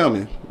you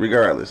coming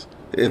regardless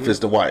if it's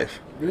the wife.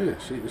 Yeah,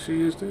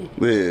 she is too.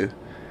 Yeah.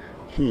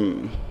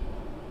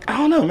 I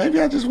don't know.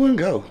 Maybe I just wouldn't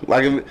go.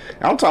 Like,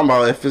 I'm talking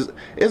about if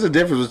it's a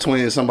difference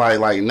between somebody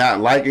like not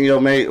liking your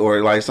mate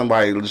or like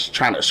somebody just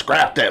trying to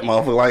scrap that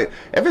motherfucker. Like,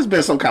 if it's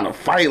been some kind of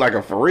fight, like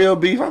a for real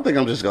beef, I think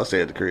I'm just gonna stay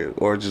at the crib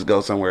or just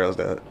go somewhere else.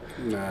 Nah,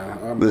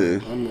 I'm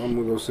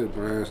gonna go sit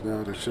my ass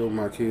down and show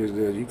my kids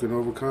that you can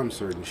overcome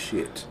certain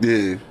shit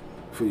Yeah.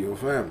 for your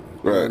family.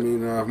 Right. I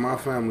mean, if my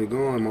family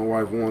going, my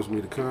wife wants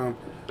me to come.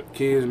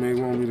 Kids may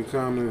want me to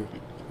come, and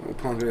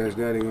punk ass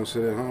daddy gonna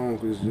sit at home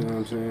because you know what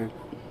I'm saying.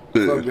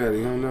 Yeah. Fuck daddy,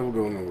 he'll never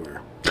go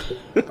nowhere.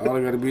 All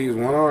it got to be is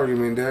one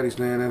argument. Daddy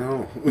staying at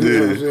home. You know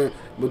what I'm saying?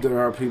 But there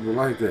are people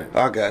like that.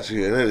 I got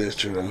you. Yeah, that is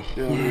true though.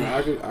 You know what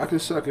I mean? I can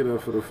suck it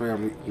up for the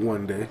family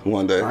one day.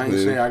 One day. I ain't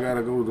say I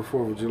gotta go to the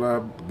 4th of July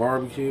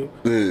barbecue.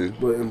 Yeah.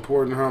 But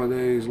important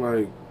holidays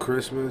like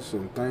Christmas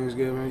and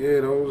Thanksgiving,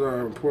 those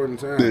are important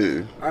times.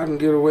 Yeah. I can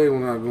get away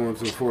when I'm going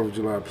to the 4th of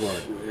July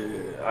party.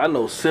 I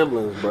know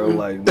siblings, bro.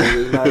 Like,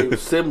 it's not even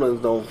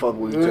siblings don't fuck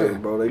with each other,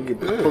 bro. They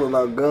get to pulling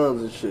out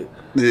guns and shit.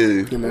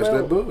 Yeah. And that's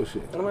that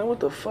bullshit. I mean, what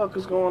the fuck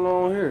is going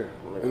on here?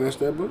 And that's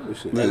that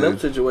bullshit. In them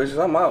situations,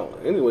 I'm out.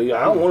 Anyway,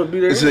 I don't want to be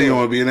there. You say you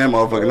want to be in that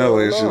motherfucker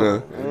nowhere and shit, I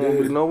don't want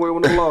to be nowhere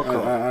when the law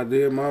comes. I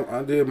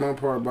did my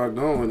part by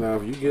going. Now,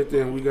 if you get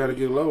there and we got to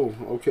get low,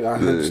 okay, I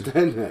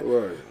understand that.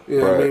 Right. You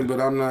know what I mean? But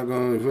I'm not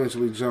going to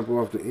eventually jump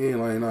off the end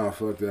like, nah,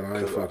 fuck that. I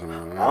ain't fucking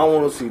around. I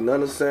don't want to see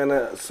none of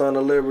Santa, Son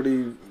of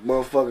Liberty,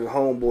 motherfucking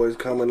homeboys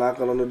coming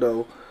knocking on the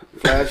door,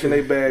 flashing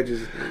their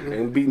badges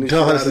and beating the shit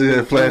out of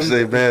me. Flashing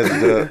their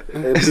badges, dog.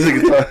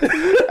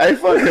 Hey,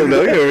 fuck him,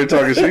 though. He over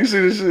talking shit. You see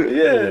this shit?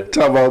 Yeah.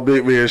 Talk about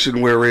big men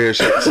shouldn't wear red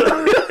shirts.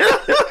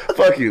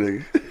 Fuck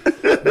you, nigga.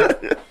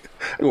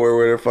 I can wear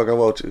whatever the fuck I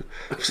want to.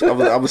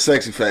 I'm a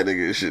sexy fat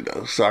nigga and shit,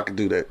 though, so I can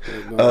do that.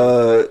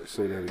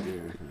 Say that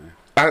again, man.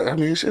 I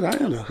mean, shit, I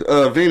am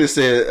though. Venus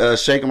said,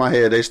 shaking my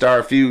head, they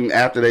started feuding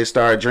after they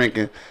started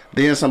drinking.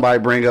 Then somebody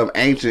bring up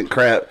ancient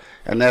crap,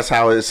 and that's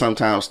how it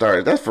sometimes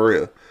starts. That's for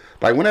real.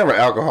 Like, whenever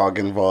alcohol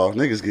get involved,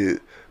 niggas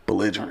get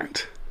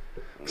belligerent.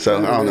 So,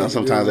 I don't know,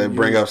 sometimes they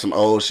bring up some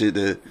old shit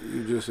that...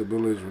 You just a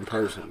belligerent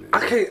person, man.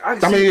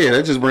 I mean, yeah,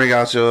 they just bring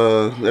out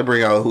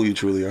who you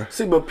truly are.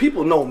 See, but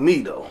people know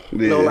me, though.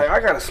 You know, like, I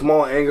got a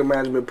small anger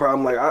management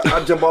problem. Like,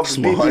 I jump off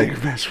the deep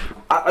end.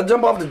 I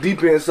jump off the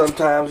deep end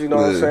sometimes, you know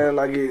what I'm saying?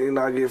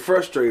 I get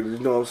frustrated, you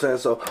know what I'm saying?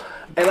 So,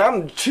 and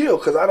I'm chill,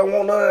 because I don't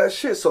want none of that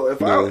shit. So,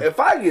 if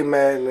I get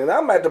mad, and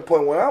I'm at the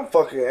point where I'm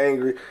fucking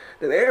angry,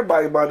 then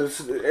everybody gonna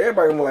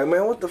be like,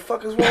 man, what the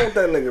fuck is wrong with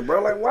that nigga,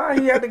 bro? Like, why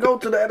he had to go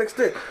to that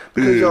extent?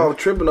 Because y'all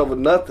tripping over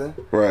nothing.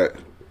 Right.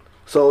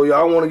 So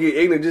y'all want to get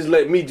ignorant, just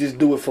let me just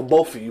do it for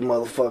both of you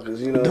motherfuckers,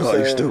 you know what I'm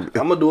saying? Stupid.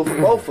 I'm going to do it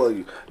for both of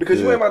you.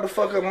 Because you ain't about to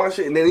fuck up my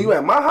shit. And then you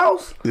at my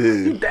house,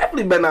 you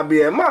definitely better not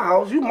be at my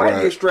house. You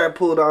might get strap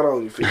pulled out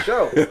on you for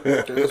sure.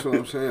 That's what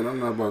I'm saying. I'm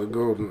not about to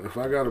go. If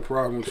I got a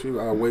problem with you,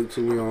 I'll wait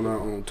till we on our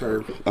own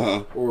turf.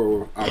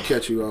 Or I'll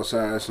catch you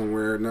outside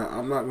somewhere. Now,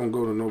 I'm not going to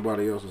go to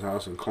nobody else's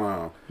house and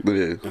clown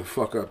and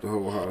fuck up the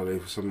whole holiday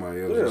for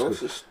somebody else. Yeah, that's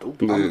just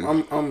stupid.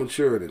 I'm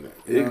mature than that.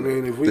 You know what I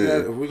mean? If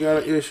we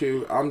got an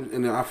issue,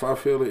 if I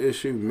feel the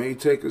issue may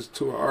take us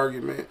to an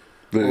argument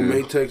or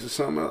may take us to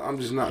something else, I'm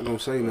just not gonna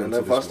say nothing. And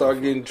if I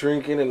start getting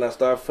drinking and I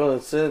start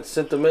feeling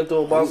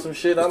sentimental about some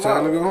shit, I'm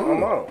time out. to go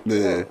home. I'm out.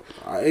 Yeah.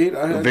 I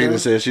had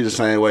Venus said she the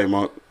same way,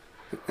 Monk.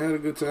 I had a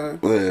good time.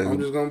 Yeah. I'm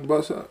just gonna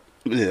bust up.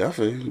 Yeah, I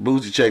feel you.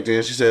 Boozy checked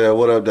in. She said,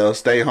 what up, though?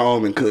 Stay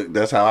home and cook.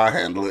 That's how I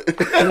handle it.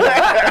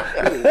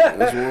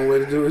 That's one way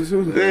to do it,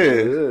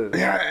 too.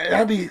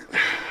 Yeah,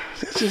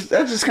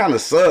 that just kind of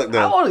sucked,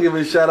 though. I want to give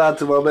a shout out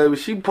to my baby.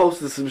 She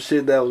posted some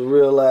shit that was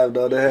real live,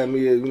 though. That had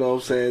me, you know what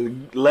I'm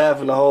saying,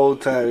 laughing the whole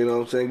time, you know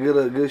what I'm saying.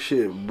 Good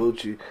shit,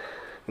 Boochie. You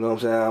know what I'm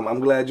saying? I'm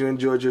glad you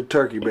enjoyed your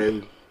turkey,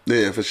 baby.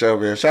 Yeah, for sure,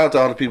 man. Shout out to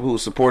all the people who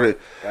supported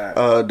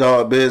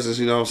dog business,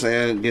 you know what I'm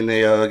saying, getting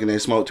their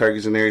smoked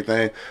turkeys and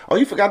everything. Oh,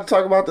 you forgot to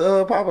talk about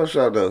the pop-up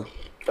shop, though.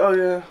 Oh,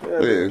 yeah.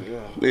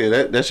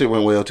 Yeah, that shit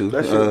went well, too.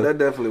 That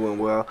definitely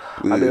went well.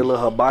 I did a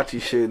little hibachi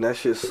shit, and that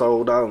shit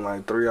sold out in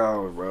like 3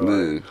 hours, bro.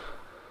 Like,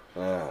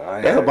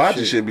 that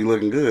hibachi shit be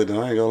looking good,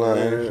 though. I ain't gonna lie.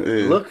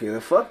 Yeah. Looking,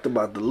 and fucked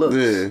about the looks.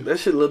 Yeah. That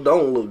shit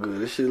don't look good.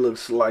 This shit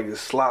looks like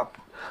it's slop.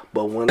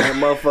 But when that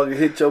motherfucker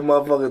hit your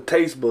motherfucking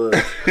taste buds,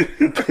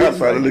 that's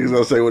why the niggas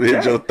gonna say when it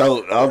hit your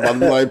throat. I was about to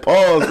be like,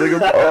 pause, nigga,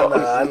 pause.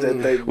 Nah, I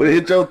just think when it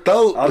hit your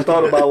throat. I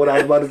thought about what I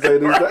was about to say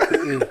this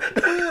time.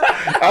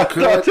 I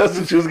thought that's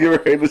what you was getting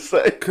ready to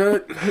say.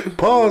 Cut.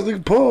 Pause,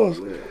 nigga, pause.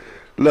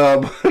 Nah,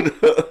 but,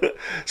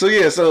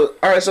 so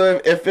all right,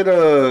 so if it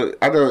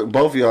I know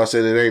both of y'all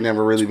said it ain't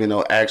never really been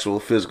no actual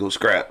physical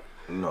scrap.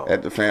 No.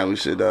 At the family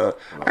shit, I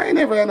ain't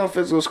never had no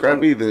physical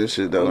scrap either and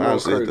shit, though. I'm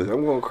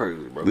going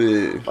crazy, bro.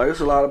 Yeah. Like,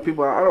 it's a lot of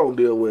people I don't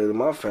deal with in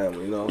my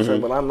family, you know what I'm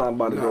saying? But I'm not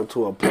about to go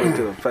to a point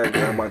to the fact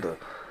that I'm about to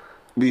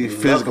be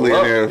physically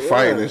in there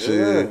fighting and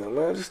shit. Yeah,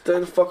 man, just stay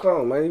the fuck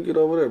on, man. You get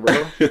over there,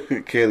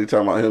 bro. Kelly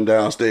talking about him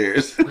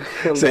downstairs.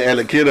 Saying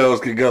the kiddos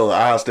could go.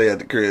 I'll stay at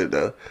the crib,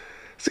 though.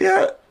 See,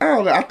 I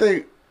don't know. I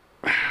think,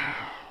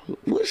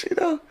 would she,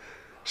 though?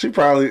 She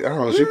probably, I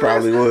don't know, she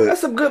probably would.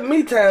 That's some good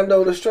me time,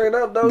 though, to straight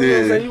up, though. You know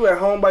what I'm saying? You at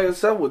home by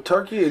yourself with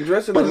turkey and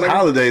dressing. But it's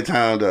holiday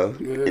time, though.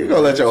 Yeah, you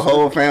gonna let your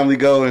whole family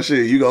go and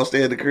shit. You gonna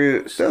stay at the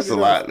crib? That's a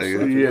lot,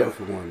 nigga. Yeah.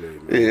 For one day,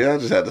 man. Yeah, I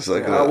just had to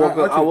suck it up.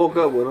 I woke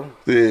up with him.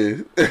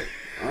 Yeah.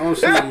 I don't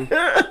see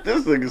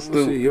this nigga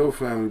stupid. See your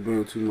family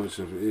being too much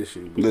of an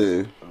issue.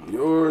 But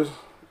yours,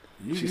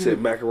 she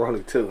said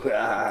macaroni too.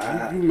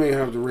 You may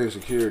have to rent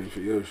security for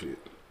your shit.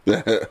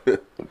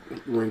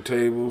 Rent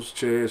tables,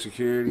 chairs,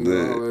 security,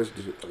 all that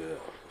shit. Yeah.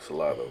 It's a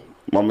lot of them.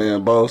 My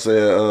man Bo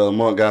said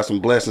Monk got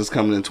some blessings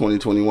coming in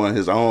 2021.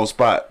 His own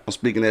spot. I'm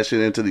speaking that shit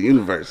into the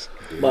universe.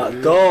 My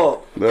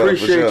dog. Yeah,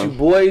 Appreciate for sure. you,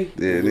 boy.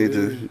 Yeah, need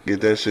to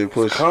get that shit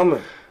pushed.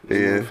 Coming.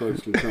 Yeah.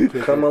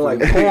 Coming like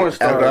porn stars.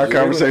 After our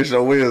conversation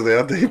on Wednesday,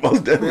 I think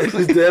most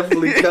definitely. It's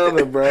definitely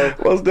coming, bro.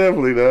 Most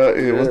definitely, dog.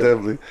 Yeah, most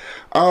definitely.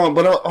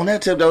 But on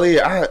that tip though,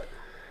 yeah,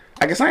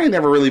 I guess I ain't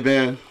never really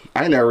been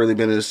in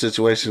a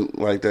situation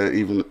like that,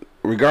 even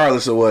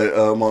regardless of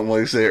what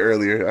Monk said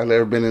earlier. I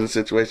never been in a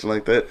situation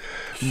like that.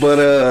 But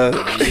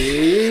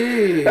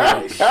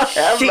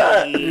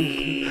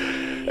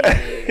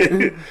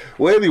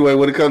well, anyway,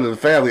 when it comes to the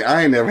family,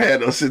 I ain't never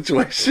had no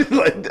situation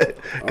like that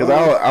because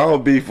I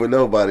don't beef with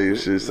nobody and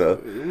shit.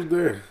 So it was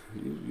there.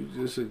 You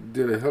just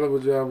did a hell of a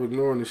job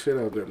ignoring the shit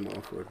out that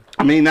motherfucker.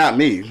 I mean, not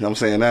me. I'm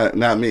saying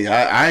not me.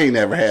 I ain't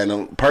never had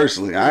no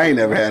personally. I ain't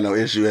never had no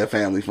issue at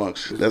family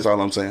functions. That's all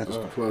I'm saying.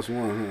 Plus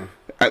one,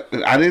 huh?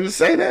 I didn't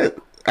say that.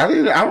 I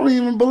don't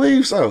even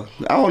believe so.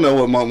 I don't know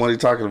what Money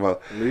talking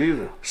about. Me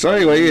either. So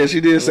anyway, yeah,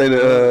 she did say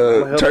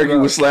the turkey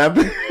was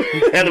slapping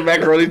and the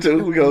macaroni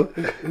too. We go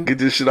get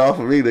this shit off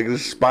of me. Nigga,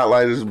 this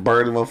spotlight is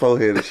burning my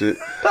forehead and shit.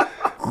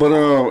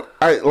 But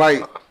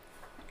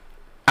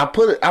I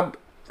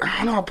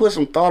put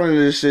some thought into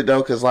this shit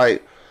though, cause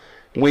like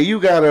when you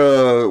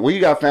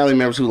got family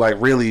members who like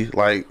really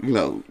like, you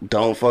know,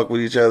 don't fuck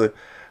with each other,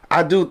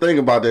 I do think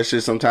about that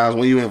shit sometimes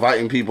when you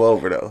inviting people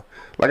over though.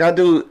 Like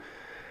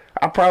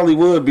I probably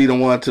would be the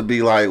one to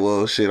be like,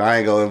 well, shit, I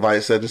ain't gonna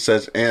invite such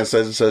and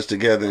such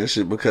together and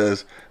shit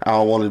because I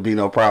don't want it to be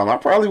no problem. I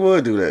probably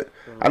would do that.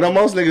 I know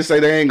most niggas say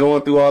they ain't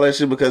going through all that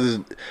shit because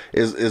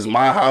it's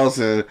my house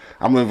and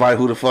I'm gonna invite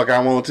who the fuck I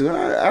want to.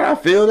 I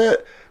feel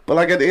that. But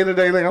like at the end of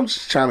the day, like, I'm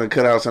just trying to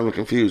cut out some of the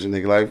confusion,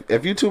 nigga. Like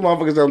if you two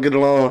motherfuckers don't get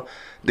along,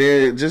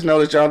 then just know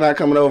that y'all not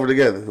coming over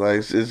together. Like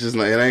it's just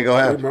it ain't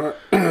gonna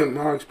happen.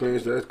 My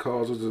experience, that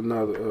causes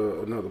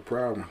another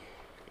problem.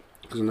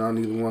 Because now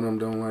neither one of them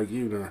don't like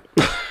you now.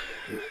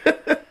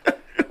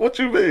 What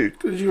you mean?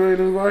 Because you ain't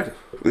invited.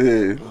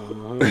 Yeah.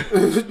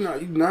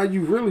 Now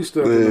you really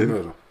stuck in the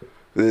middle.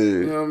 Yeah.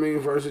 You know what I mean?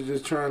 Versus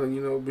just trying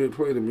to,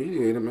 play the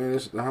mediator, man.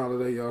 It's the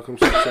holiday, y'all come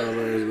sit y'all ass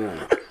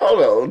down.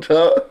 Hold on,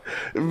 dog.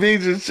 V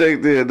just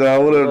checked in,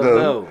 dog. What up,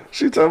 dog?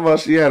 She talking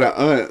about she had an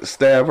aunt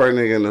stab her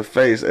nigga in the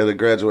face at a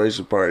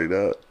graduation party,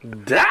 dog.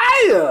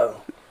 Damn!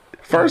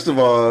 First of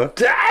all,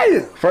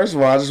 damn! I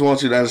just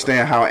want you to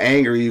understand how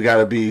angry you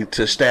gotta be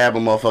to stab a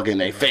motherfucker in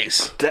their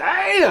face.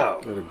 Damn!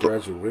 At a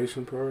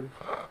graduation party?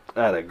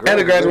 At a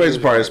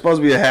graduation party. It's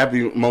supposed to be a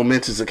happy,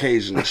 momentous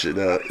occasion and shit,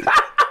 dog.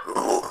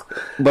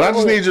 But I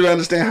just need you to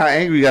understand how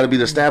angry you gotta be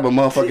to stab a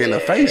motherfucker in the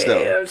face, though.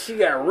 Yeah, she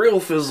got real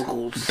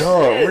physical.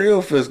 Dog,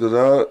 real physical,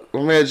 dog.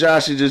 My man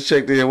Josh, he just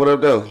checked in. What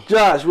up, though?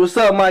 Josh, what's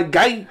up, my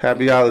guy?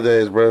 Happy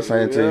holidays, bro.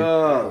 Same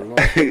to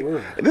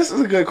you. This is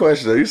a good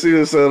question, though. You see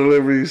this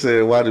delivery? You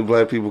said, why do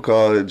black people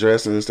call it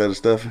dressing instead of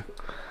stuffing?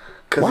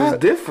 Because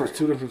it's different. It's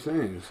two different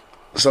things.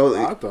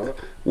 So, I thought.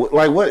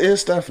 Like, what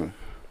is stuffing?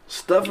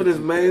 Stuffing is,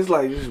 man, it's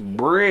like just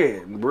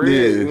bread. Yeah.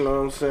 You know what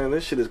I'm saying?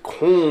 This shit is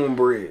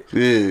cornbread.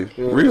 Yeah. You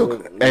know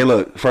real. Hey,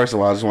 look, first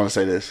of all, I just want to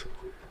say this.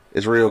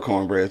 It's real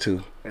cornbread,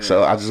 too. Yeah.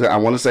 So, I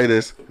want to say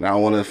this. I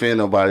don't want to offend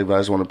nobody, but I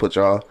just want to put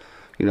y'all,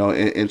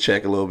 in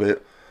check a little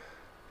bit.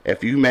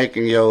 If you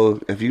making your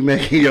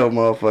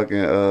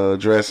motherfucking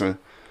dressing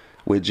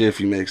with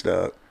Jiffy Mix,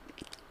 dog,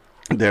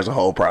 there's a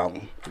whole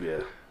problem. Yeah.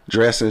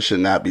 Dressing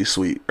should not be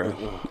sweet, bro.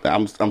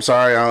 I'm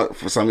sorry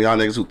for some of y'all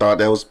niggas who thought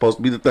that was supposed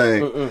to be the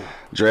thing.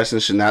 Dressing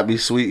should not be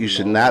sweet. You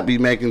should not be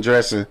making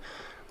dressing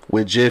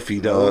with Jiffy,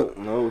 dog.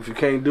 No, if you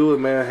can't do it,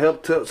 man,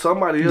 help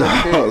somebody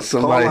else.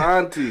 Somebody, call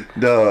an auntie.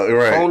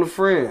 Right. Phone a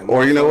friend.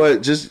 Or you know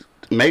what? Just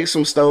make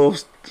some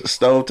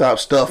stovetop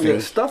stuffing. Yeah,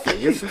 stuffing.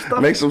 Get some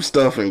stuffing. Make some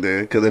stuffing,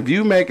 then. Because if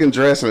you making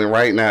dressing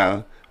right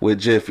now with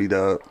Jiffy,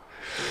 dog,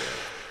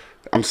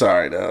 I'm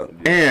sorry, dog.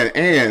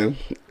 And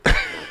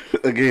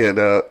again,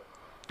 dog,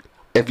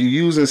 if you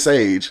using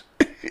sage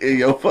in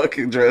your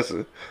fucking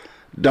dressing,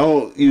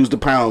 don't use the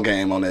pound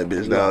game on that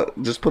bitch, dog.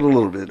 Just put a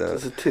little bit, dog.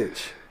 Just a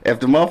titch.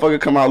 If the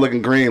motherfucker come out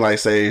looking green like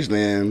sage,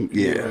 then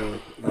yeah.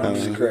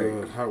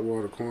 Hot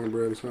water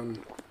cornbread or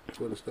something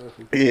for the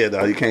stuffing. Yeah,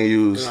 dog. You can't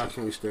use. I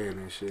can't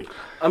stand that shit.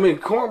 I mean,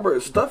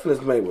 cornbread stuffing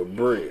is made with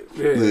bread.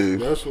 Yeah.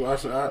 That's what I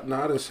said. I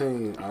done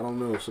seen. I don't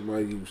know if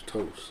somebody used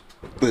toast.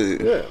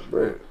 Yeah,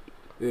 bread.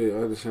 Yeah,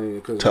 I done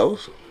seen it.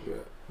 Toast? Yeah.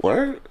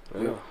 Word?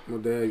 Yeah. My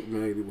dad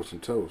made it with some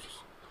toast.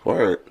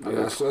 Word.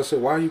 I said,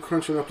 why are you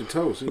crunching up the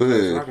toast? He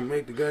said, I can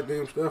make the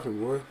goddamn stuffing,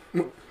 boy.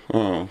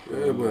 Yeah,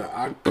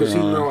 but because he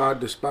know I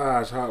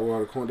despise hot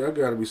water corn. That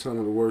got to be some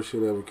of the worst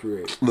shit ever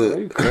created. Look,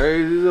 you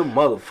crazy as a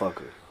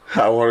motherfucker.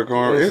 Hot water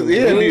corn. Yeah, if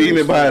you eating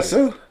it by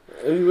itself.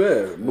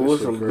 Yeah, but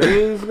with some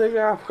beans,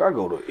 nigga, I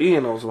go to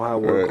in on some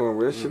hot water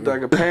cornbread. That shit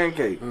like a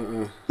pancake.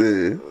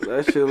 Yeah.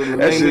 That shit would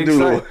make me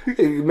excited.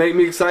 It make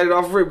me excited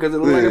off rip because it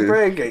look like a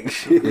pancake.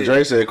 Shit.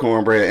 Dre said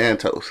cornbread and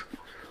toast.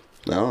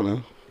 I don't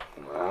know.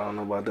 I don't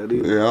know about that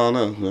either. Yeah, I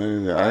don't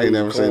know. I ain't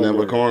never seen nothing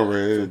but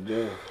cornbread.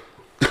 Yeah.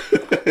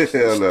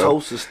 Hell no.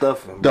 Toast and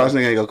stuffing. Dog,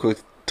 nigga ain't gonna cook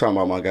Talking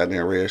about my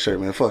goddamn red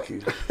shirt, man. Fuck you.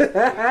 Talking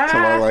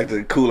about like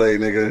the Kool-Aid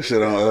nigga and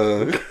shit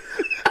on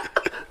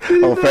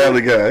on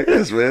Family Guy.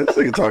 Yes, man. This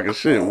nigga talking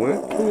shit, boy.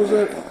 Who was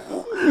that?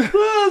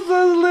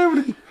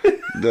 Liberty.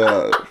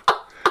 Dog.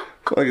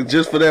 Like,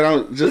 just for that,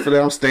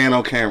 I'm staying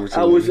on camera too.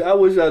 I wish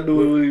I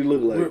knew what he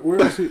looked like.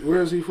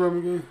 Where is he from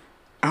again?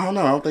 I don't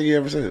know. I don't think he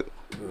ever said it.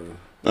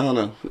 I don't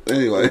know.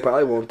 Anyway. He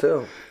probably won't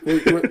tell.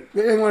 It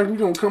ain't like we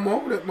don't come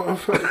over that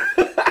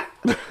motherfucker.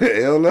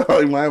 Hell no.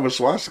 He might have a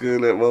swastika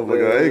in that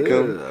motherfucker. I ain't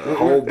coming. A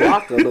whole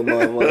block of the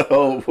motherfucker.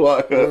 Oh,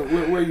 boy.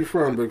 Where you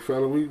from, big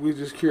fella? We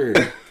just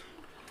curious.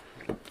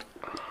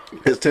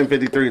 It's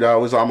 10:53,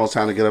 dog. It's almost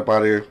time to get up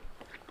out of here.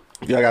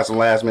 Y'all got some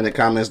last minute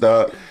comments,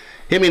 dog.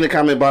 Hit me in the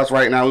comment box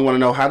right now. We want to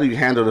know, how do you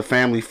handle the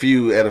family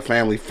feud at a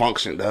family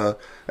function, dog?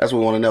 That's what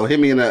we want to know. Hit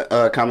me in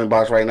the comment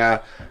box right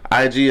now.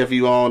 IG if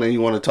you on and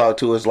you want to talk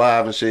to us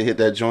live and shit, hit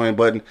that join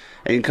button.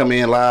 And you can come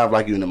in live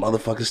like you in the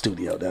motherfucking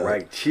studio, dog.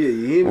 Right here,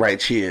 you hear me?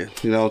 Right here.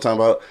 You know what I'm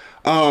talking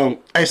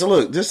about? Hey, so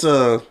look,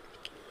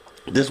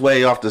 this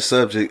way off the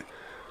subject.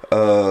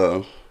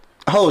 Oh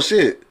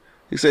shit.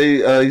 He say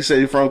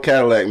you're from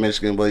Cadillac,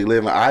 Michigan, but you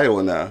live in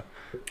Iowa now.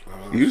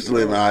 You used to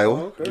live in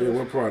Iowa. Okay. Yeah,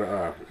 what part of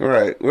Iowa?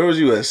 Right. Where was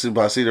you at?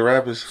 By Cedar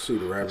Rapids?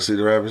 Cedar Rapids.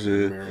 Cedar Rapids,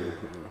 yeah.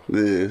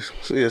 Yeah.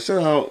 So yeah,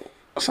 somehow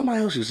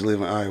somebody else used to live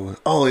in Iowa.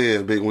 Oh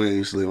yeah, Big Win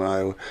used to live in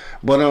Iowa.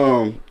 But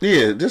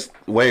yeah, just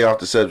way off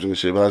the subject and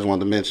shit, but I just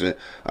wanted to mention it.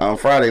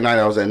 Friday night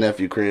I was at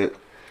nephew crib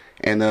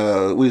and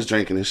we was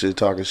drinking and shit,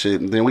 talking shit,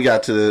 and then we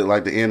got to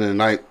the end of the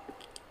night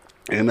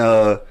and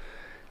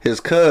his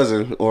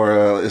cousin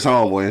or his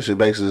homeboy and shit,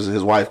 basically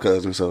his wife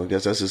cousin, so I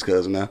guess that's his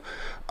cousin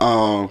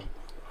now.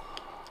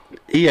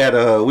 He had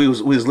we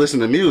was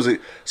listening to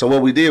music, so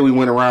what we did, we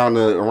went around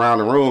the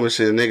room and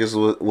shit, and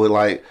niggas would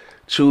like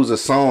choose a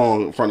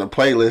song from the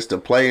playlist to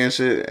play and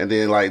shit, and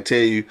then like tell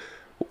you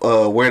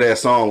where that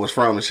song was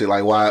from and shit,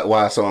 like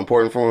why it's so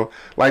important for them.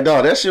 Like,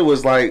 dog, that shit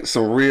was like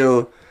some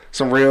real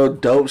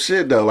dope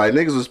shit though. Like,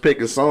 niggas was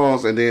picking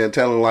songs and then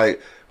telling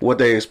like what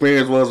their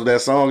experience was with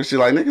that song and shit.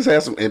 Like, niggas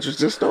had some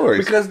interesting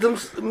stories. Because them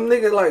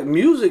niggas like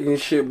music and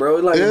shit, bro.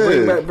 It,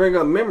 like, bring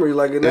up memories.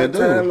 Like, in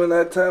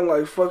that time,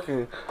 like,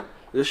 fucking,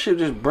 this shit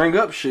just bring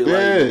up shit.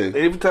 Like,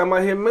 every time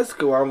I hear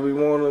Mystical, I'll be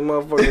wanting to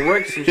motherfucking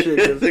wreck some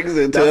shit.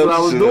 That's what I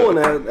was doing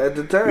at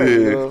the time,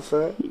 you know what I'm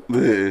saying?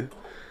 Yeah.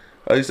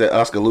 Oh, you said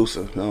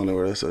Oskaloosa. I don't know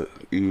where that's at.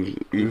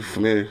 You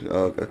familiar?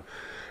 Oh, okay.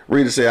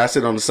 Rita said, I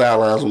sit on the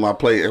sidelines with my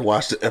plate and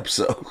watch the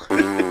episode.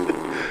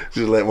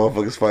 Just let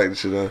motherfuckers fight and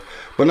shit up.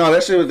 But no,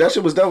 that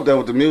shit was dope though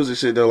with the music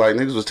shit though. Like,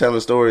 niggas was telling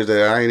stories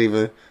that I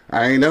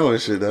ain't know and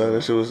shit though.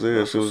 That shit was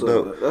there. Shit was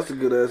dope. That's a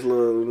good ass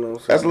little, you know what I'm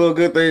saying? That's a little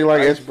good thing,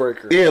 like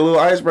icebreaker. Yeah, a little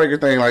icebreaker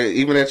thing. Like,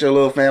 even at your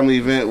little family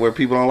event where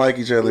people don't like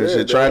each other and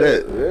shit, try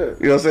that. Yeah. You know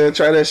what I'm saying?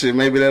 Try that shit.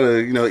 Maybe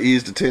that'll,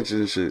 ease the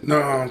tension and shit.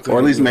 No, I don't think or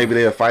at least maybe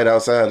they'll fight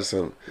outside or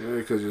something. Yeah,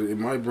 because it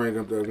might bring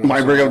up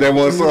that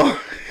one song.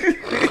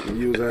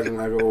 You was acting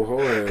like an old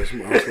hoe ass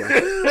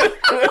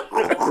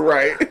motherfucker.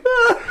 Right.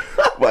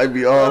 Might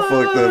be all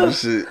fucked up and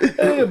shit.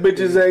 Hey,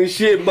 bitches ain't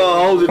shit but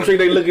hoes and trick.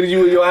 They looking at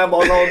you in your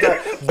eyeballs all the time.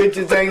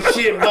 Bitches ain't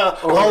shit but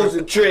hoes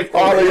and trick.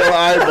 All of your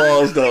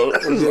eyeballs though.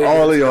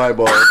 All of your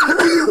eyeballs.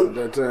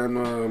 That time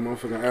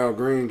motherfucking Al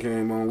Green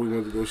came on, we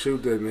went to go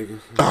shoot that nigga.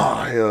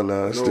 Oh hell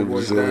no, no stupid boy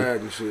as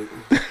died and shit.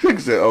 Nigga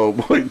said, "Oh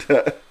boy,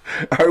 died."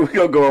 All right, we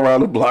gonna go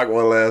around the block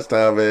one last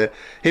time, man.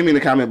 Hit me in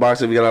the comment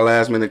box if you got a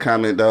last minute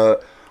comment,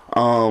 dog.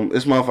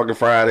 It's motherfucking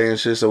Friday and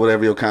shit, so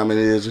whatever your comment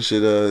is and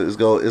shit, it's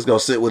gonna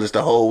sit with us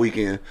the whole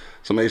weekend.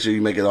 So make sure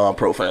you make it all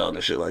profound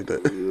and shit like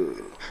that.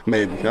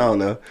 Maybe, I don't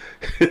know.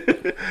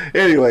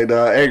 Anyway,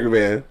 dog, Angry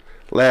Man,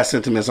 last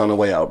sentiments on the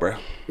way out, bro.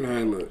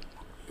 Man, look,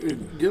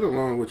 get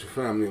along with your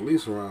family at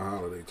least around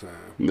holiday time.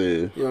 Yeah.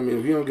 You know what I mean?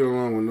 If you don't get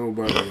along with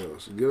nobody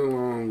else, get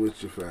along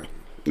with your family.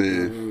 Yeah. You know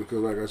what I mean? Because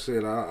like I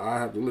said, I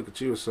have to look at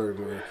you a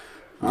certain way.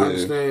 I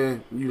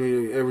understand,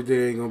 every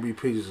day ain't gonna be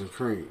peaches and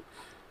cream.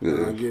 Yeah.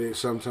 And I get it.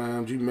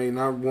 Sometimes you may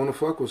not want to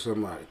fuck with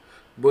somebody,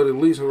 but at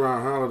least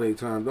around holiday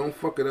time, don't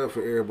fuck it up for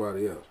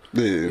everybody else.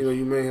 Yeah.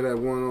 You may have that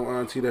one on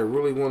auntie that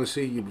really want to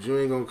see you, but you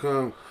ain't gonna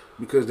come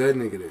because that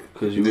nigga there.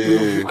 Because you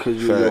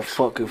your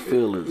fucking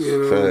feelings.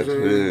 You know what I'm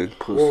saying?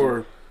 Yeah.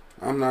 Or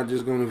I'm not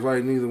just gonna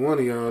invite neither one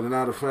of y'all. And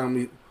now the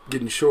family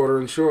getting shorter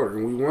and shorter,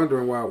 and we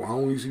wondering why I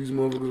only see these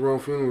motherfuckers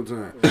around funeral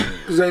time.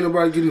 Because ain't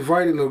nobody getting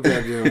invited no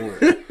goddamn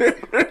way.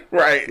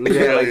 Right. Nigga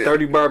had like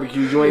 30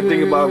 barbecues. You ain't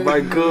thinking about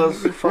inviting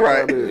cuz.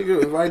 Right.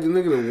 Nigga invite the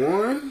nigga to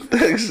one.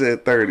 He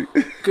said 30.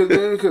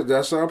 Because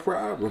that's our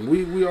problem.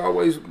 We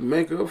always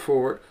make up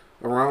for it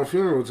around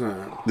funeral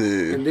time.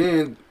 Yeah. And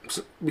then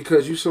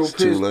because you so It's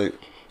pissed, too late.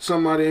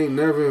 somebody ain't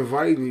never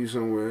inviting you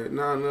somewhere.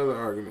 Now another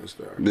argument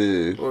starts.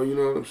 Yeah. Or you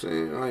know what I'm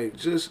saying? Like,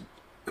 just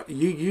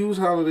you use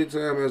holiday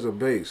time as a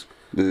base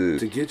to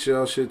get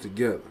y'all shit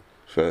together.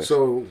 Fast.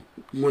 So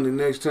when the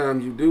next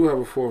time you do have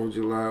a 4th of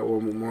July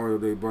or Memorial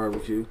Day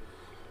barbecue,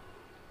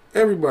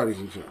 everybody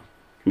can come.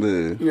 Yeah.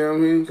 You know what I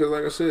mean? Because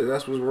like I said,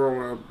 that's what's wrong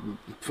with our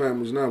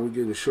families now. We're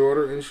getting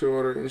shorter and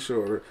shorter and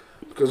shorter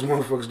because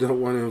motherfuckers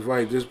don't want to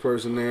invite this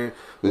person there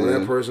or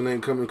that person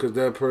ain't coming because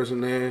that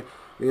person there.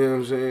 You know what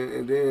I'm saying?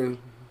 And then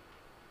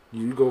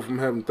You go from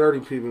having 30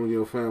 people in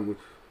your family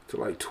to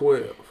like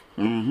 12.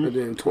 Mm-hmm. And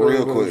then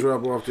 12 gonna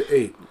drop off to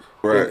 8.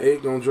 Right. And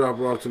 8 gonna drop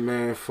off to,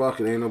 man, fuck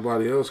it, ain't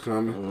nobody else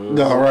coming.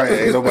 No, right.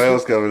 Ain't nobody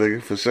else coming,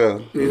 nigga, for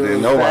sure. You know,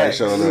 and nobody facts.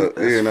 showing up.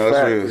 You know,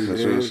 that's real.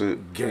 That's real And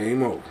shit.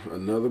 game over.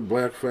 Another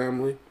black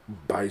family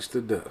bites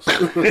the dust.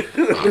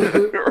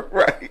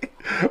 Right.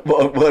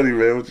 Boy, buddy,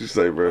 man, what you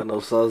say, I bro? know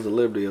Sons of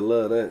Liberty will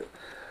love that.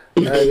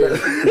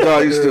 No,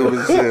 you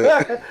stupid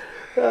shit.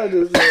 I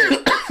just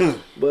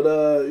but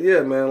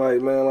yeah, man,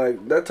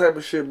 like that type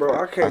of shit, bro.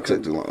 I can't. I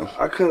took too long.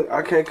 I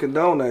can't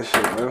condone that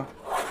shit, bro.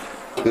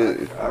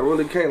 I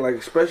really can't. Like,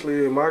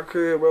 especially in my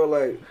crib, bro.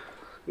 Like,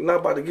 you're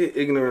not about to get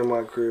ignorant in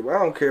my crib. I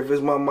don't care if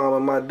it's my mom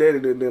and my daddy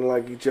that didn't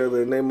like each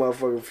other and they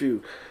motherfucking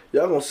feud.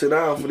 Y'all gonna sit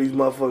down for these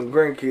motherfucking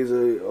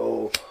grandkids,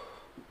 or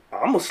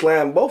I'm gonna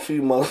slam both of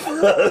you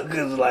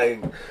motherfuckers,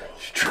 like,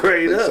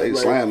 straight up. Say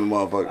Like, slam the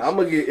motherfuckers. I'm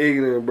gonna get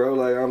ignorant, bro.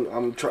 Like, I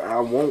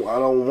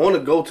don't want to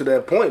go to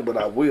that point, but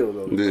I will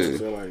though. You know what I'm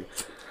saying?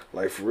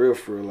 Like for real,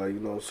 like, you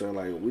know what I'm saying?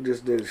 Like, we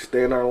just didn't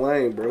stay in our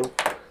lane, bro.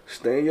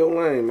 Stay in your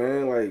lane,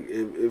 man. Like,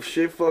 if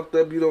shit fucked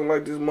up, you don't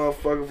like this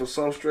motherfucker for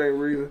some strange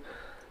reason,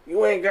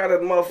 you ain't gotta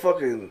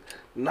motherfucking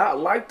not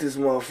like this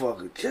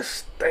motherfucker.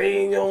 Just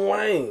stay in your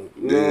lane.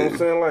 You know what I'm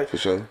saying? Like, for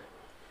sure.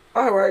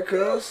 all right,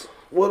 cuz,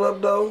 what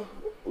up, though?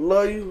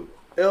 Love you.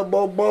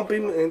 Elbow bump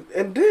him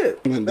and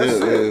dip. That's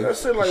it. Yeah,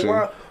 That's it. Like,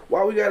 sure.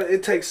 why we gotta?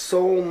 It takes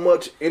so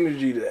much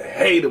energy to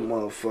hate a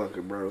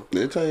motherfucker, bro.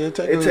 It take It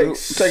a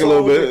takes a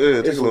little bit. Yeah, it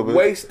it's takes a little bit.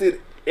 wasted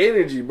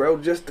energy, bro.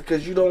 Just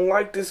because you don't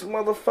like this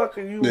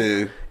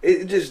motherfucker,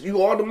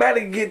 you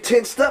automatically get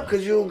tensed up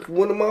because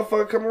when the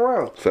motherfucker come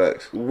around.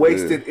 Facts.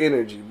 Wasted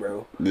energy,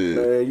 bro. Yeah.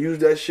 Man, use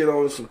that shit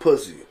on some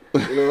pussy. You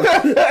know,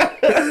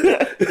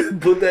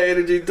 put that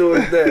energy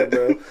towards that,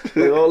 bro.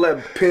 Like all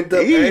that pent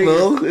up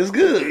Evil anger. is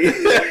good.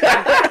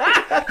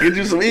 Get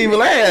you some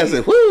evil ass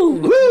and woo,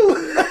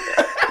 woo.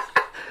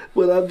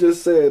 But I'm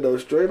just saying though,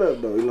 straight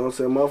up though, you know what I'm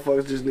saying?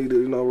 Motherfuckers just need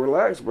to,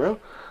 relax, bro.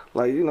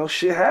 Like,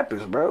 shit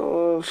happens,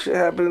 bro. Shit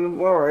happens,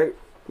 all right.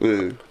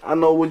 Yeah. I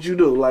know what you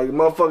do. Like,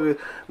 motherfucker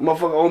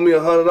owe me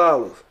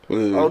 $100.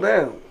 Yeah. Oh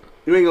damn,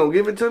 you ain't gonna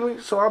give it to me?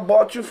 So I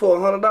bought you for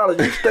 $100.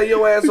 You stay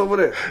your ass over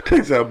there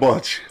Thanks, I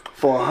bought you.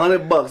 for $100.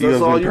 You That's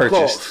have all been you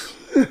purchased. cost.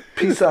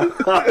 Peace out.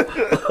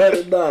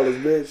 $100,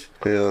 bitch.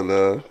 Hell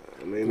no.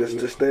 I mean,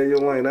 just stay in your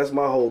lane. That's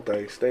my whole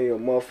thing. Stay in your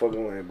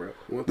motherfucking lane, bro.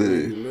 One thing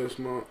you miss,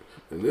 Mark,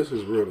 and this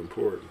is real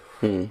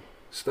important.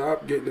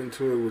 Stop getting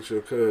into it with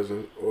your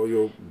cousin or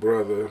your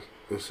brother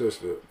and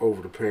sister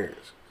over the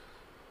parents.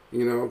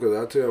 You know, because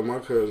I tell my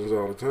cousins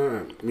all the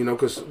time,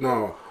 because,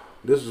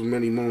 this was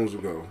many moons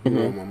ago,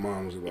 when my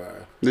mom was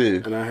alive.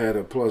 Yeah. And I had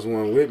a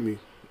 +1 with me,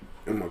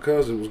 and my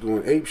cousin was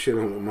going ape shit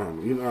on my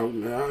mama.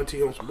 My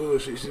auntie on some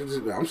bullshit.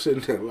 I'm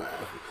sitting there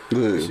laughing.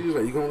 Yeah. She was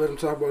like, you gonna let him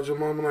talk about your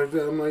mama like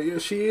that? I'm like, yeah,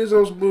 she is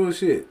on some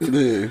bullshit.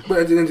 Yeah. But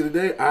at the end of the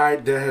day,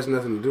 that has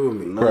nothing to do with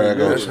me. Right, I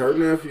got That's you. her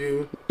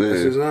nephew. Yeah.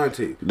 That's his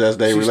auntie. That's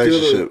their She's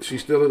relationship.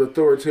 She's still an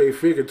authoritative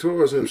figure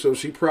towards him, so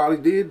she probably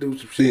did do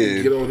some shit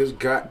to get on his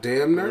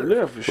goddamn nerves.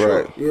 Yeah, for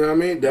sure. Right. You know what I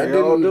mean? That They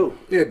didn't all do.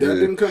 Yeah, that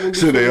didn't come in.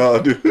 So they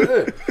all do.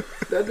 Yeah.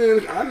 That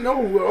didn't. I know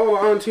with all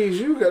the aunties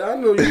you got. I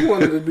know you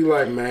wanted to be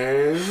like,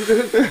 man.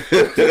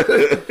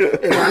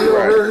 And I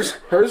know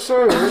her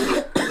son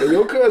and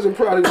your cousin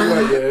probably was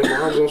like, yeah,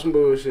 mom's on some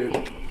bullshit.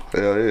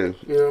 Hell yeah.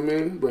 You know what I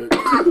mean? But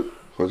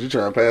What, you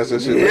trying to pass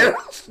that shit? Yeah,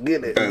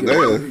 get it. Damn.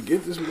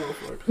 get this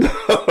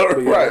motherfucker.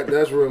 But yeah, Right.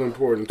 that's real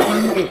important.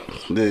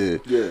 Yeah.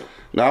 Yeah.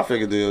 No, I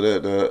figured deal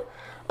that, dog.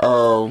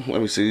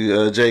 Let me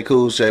see. Jay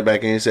Cool straight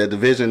back in. He said,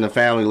 division in the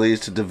family leads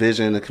to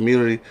division in the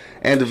community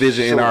and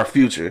division in our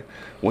future.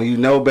 When you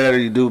know better,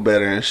 you do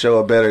better and show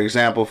a better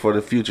example for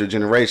the future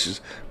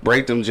generations.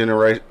 Break them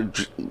generational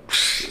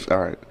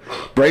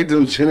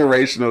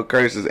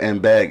curses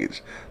and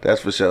baggage. That's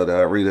for sure,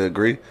 dog. Rita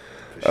agree.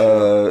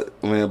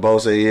 When Bo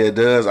say, yeah, it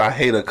does. I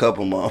hate a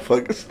couple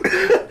motherfuckers.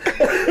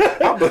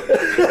 I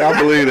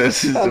believe that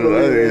shit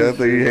too. I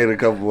think you hate a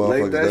couple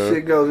motherfuckers. Like that dog.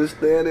 shit go, just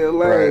stay in their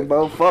lane, Right.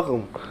 bro. Fuck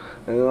them.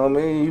 You know what I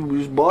mean? You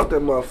just bought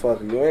that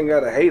motherfucker. You ain't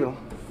gotta hate them.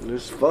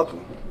 Just fuck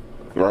them.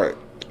 Right.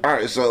 All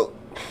right, so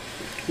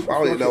I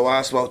don't even know why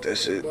I smoked that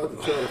shit. About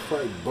to try to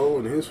fight Bo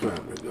and his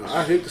family.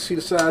 I hate to see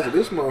the size of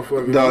this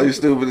motherfucker. No, you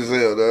stupid as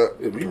hell, dog.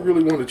 If you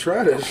really want to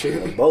try that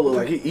shit, Bo look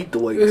like he eat the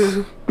weights.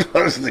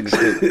 This nigga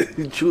stupid.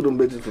 He chew them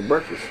bitches for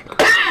breakfast.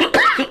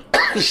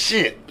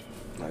 Shit.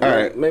 All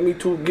right. Give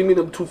me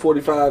them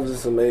 245s and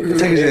some eggs.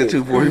 Take that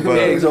 245.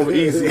 Eggs over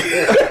easy.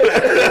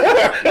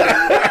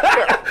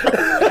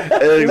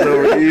 Eggs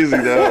over easy,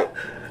 dog.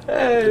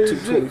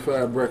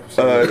 225 breakfast.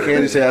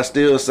 Candy said, I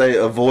still say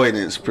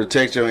avoidance.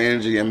 Protect your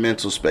energy and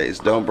mental space.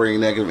 Don't bring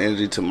negative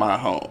energy to my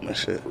home and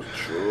shit.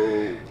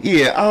 True.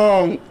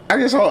 Yeah, I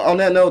guess on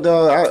that note,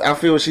 dog, I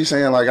feel what she's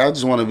saying. Like, I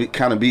just want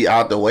to be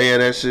out the way of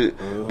that shit.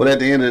 But at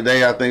the end of the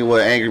day, I think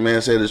what Angry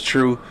Man said is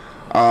true.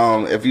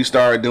 If you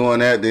start doing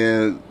that,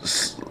 then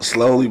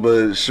slowly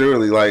but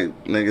surely,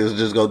 like, niggas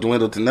just go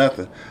dwindle to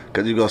nothing.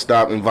 Because you going to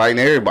stop inviting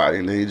everybody.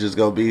 And then you just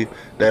go be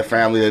that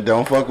family that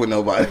don't fuck with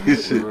nobody.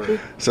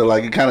 So,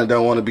 like, you kind of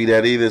don't want to be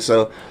that either.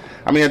 So,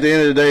 I mean, at the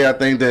end of the day, I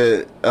think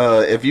that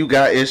if you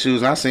got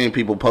issues, and I've seen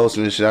people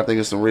posting this shit, I think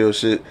it's some real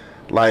shit.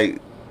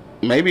 Like,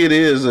 maybe it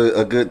is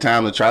a good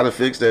time to try to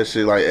fix that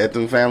shit, like, at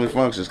them family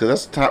functions.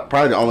 Because that's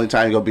probably the only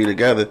time you're going to be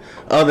together,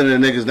 other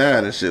than niggas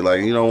dying and shit.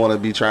 Like, you don't want to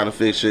be trying to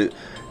fix shit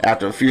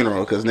after a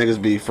funeral, because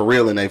niggas be for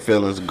real in their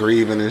feelings,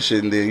 grieving and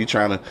shit, and then you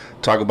trying to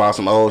talk about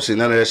some old shit.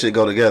 None of that shit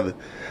go together.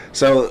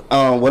 So,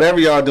 whatever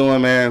y'all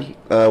doing, man,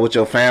 with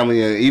your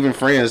family and even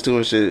friends too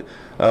and shit,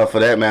 for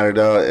that matter,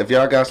 dog, if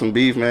y'all got some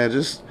beef, man,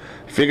 just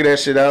figure that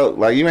shit out.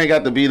 Like, you ain't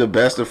got to be the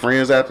best of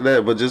friends after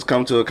that, but just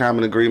come to a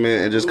common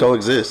agreement and just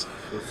coexist.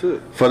 That's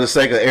it. For the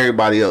sake of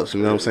everybody else,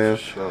 you know what I'm saying?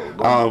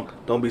 Sure.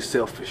 Don't be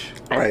selfish.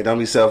 All right, don't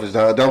be selfish,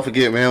 dog. Don't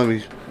forget, man, let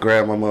me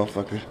grab my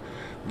motherfucking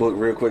book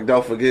real quick.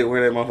 Don't forget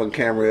where that motherfucking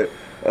camera at.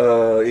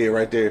 Yeah,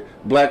 right there.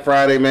 Black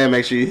Friday, man.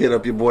 Make sure you hit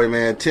up your boy,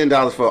 man.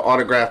 $10 for an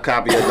autographed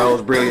copy of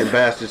Those Brilliant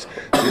Bastards.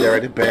 See that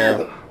right there?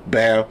 Bam,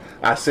 bam.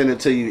 I send it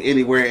to you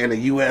anywhere in the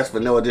U.S.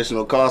 for no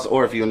additional cost,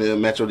 or if you're in the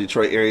Metro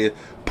Detroit area,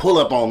 pull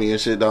up on me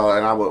and shit, dog.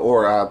 And I'll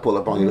pull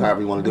up on you,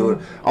 however you want to do it.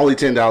 Only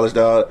 $10,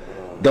 dog.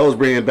 Those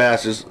Brilliant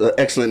Bastards, an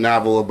excellent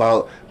novel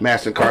about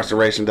mass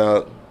incarceration,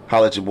 dog.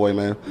 Holla at your boy,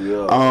 man.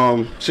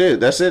 Yeah. Shit,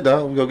 that's it,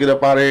 dog. We gonna get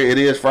up out of here. It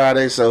is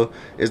Friday, so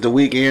it's the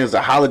weekend. It's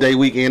the holiday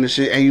weekend and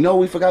shit. And you know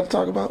what we forgot to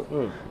talk about?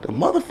 The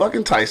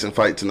motherfucking Tyson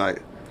fight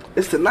tonight.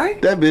 It's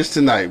tonight? That bitch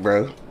tonight,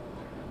 bro.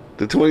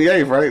 The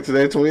 28th, right?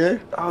 Today,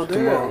 28th? Oh,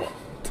 damn.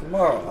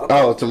 Tomorrow.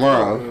 Oh,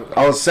 tomorrow.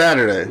 Oh,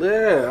 Saturday.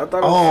 Yeah, I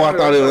thought. I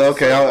thought it was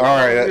okay. All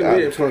right.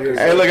 Hey,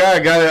 look, I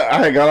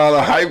got all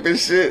the hype and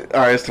shit.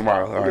 All right, it's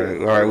tomorrow. All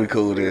right, we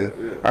cool then.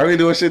 All right, we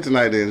doing shit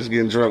tonight then. Just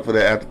getting drunk for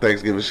that after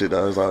Thanksgiving shit,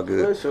 though. It's all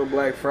good. It's your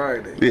Black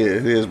Friday. Yeah,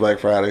 it is Black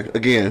Friday.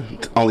 Again,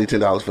 only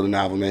 $10 for the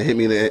novel, man. Hit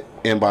me in the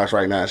inbox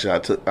right now,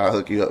 shit. I'll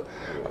hook you up.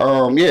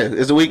 Yeah,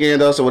 it's the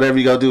weekend though, so whatever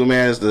you go do,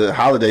 man, it's the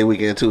holiday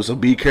weekend too. So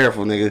be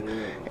careful, nigga.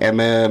 And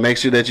man, make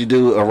sure that you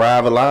do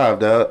arrive alive,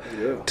 dog.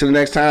 Yeah. Till the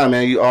next time,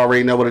 man, you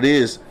already know what it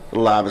is. The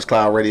Live is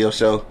Cloud radio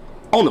show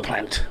on the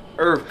planet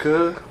Earth,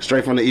 cuz.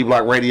 Straight from the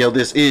E-Block Radio.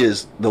 This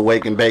is the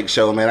Wake and Bake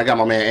show, man. I got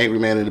my man Angry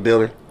Man in the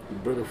building. You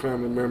better,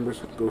 family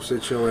members, go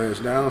sit your ass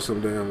down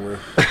some damn where.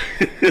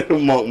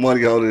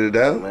 Money holding it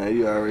down. Man,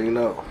 you already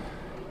know.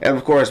 And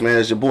of course, man,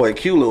 it's your boy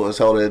Q Lewis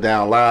holding it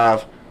down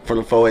live from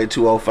the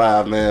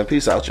 48205, man.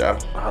 Peace out,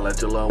 y'all. I'll let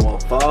your love one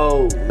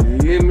fold. You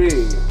hear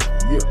me?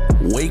 Yeah.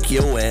 Wake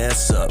your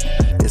ass up.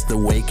 It's the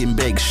Wake and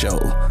Bake Show,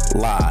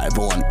 live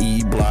on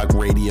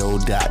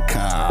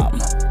eblockradio.com.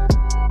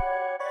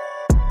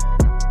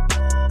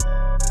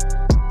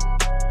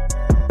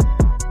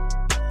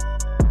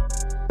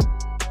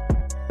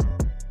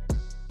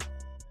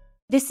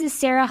 This is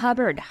Sarah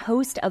Hubbard,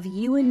 host of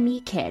You and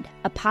Me Kid,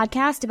 a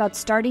podcast about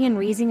starting and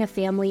raising a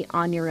family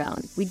on your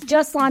own. We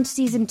just launched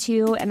season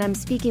 2, and I'm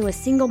speaking with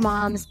single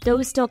moms,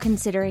 those still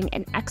considering,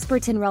 and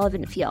experts in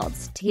relevant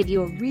fields to give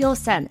you a real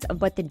sense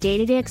of what the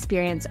day-to-day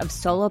experience of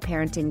solo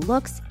parenting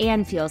looks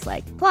and feels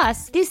like.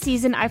 Plus, this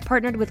season, I've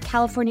partnered with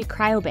California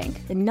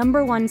Cryobank, the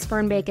 #1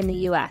 sperm bank in the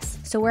U.S.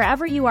 So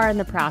wherever you are in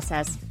the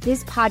process,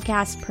 this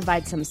podcast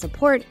provides some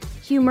support,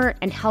 humor,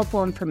 and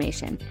helpful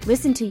information.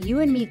 Listen to You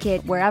and Me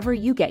Kid wherever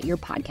you get your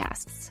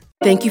podcasts.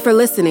 Thank you for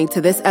listening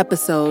to this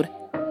episode.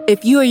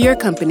 If you or your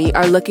company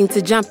are looking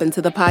to jump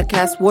into the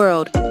podcast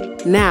world,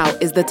 now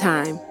is the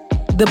time.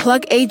 The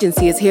Plug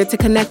Agency is here to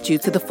connect you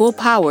to the full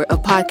power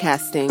of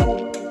podcasting.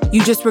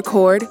 You just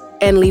record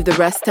and leave the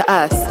rest to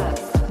us.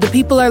 The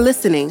people are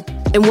listening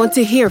and want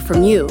to hear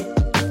from you.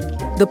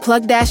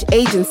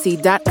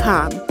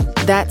 Theplug-agency.com.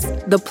 That's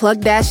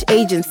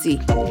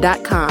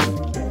theplug-agency.com.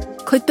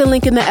 Click the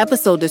link in the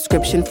episode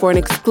description for an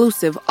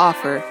exclusive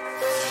offer.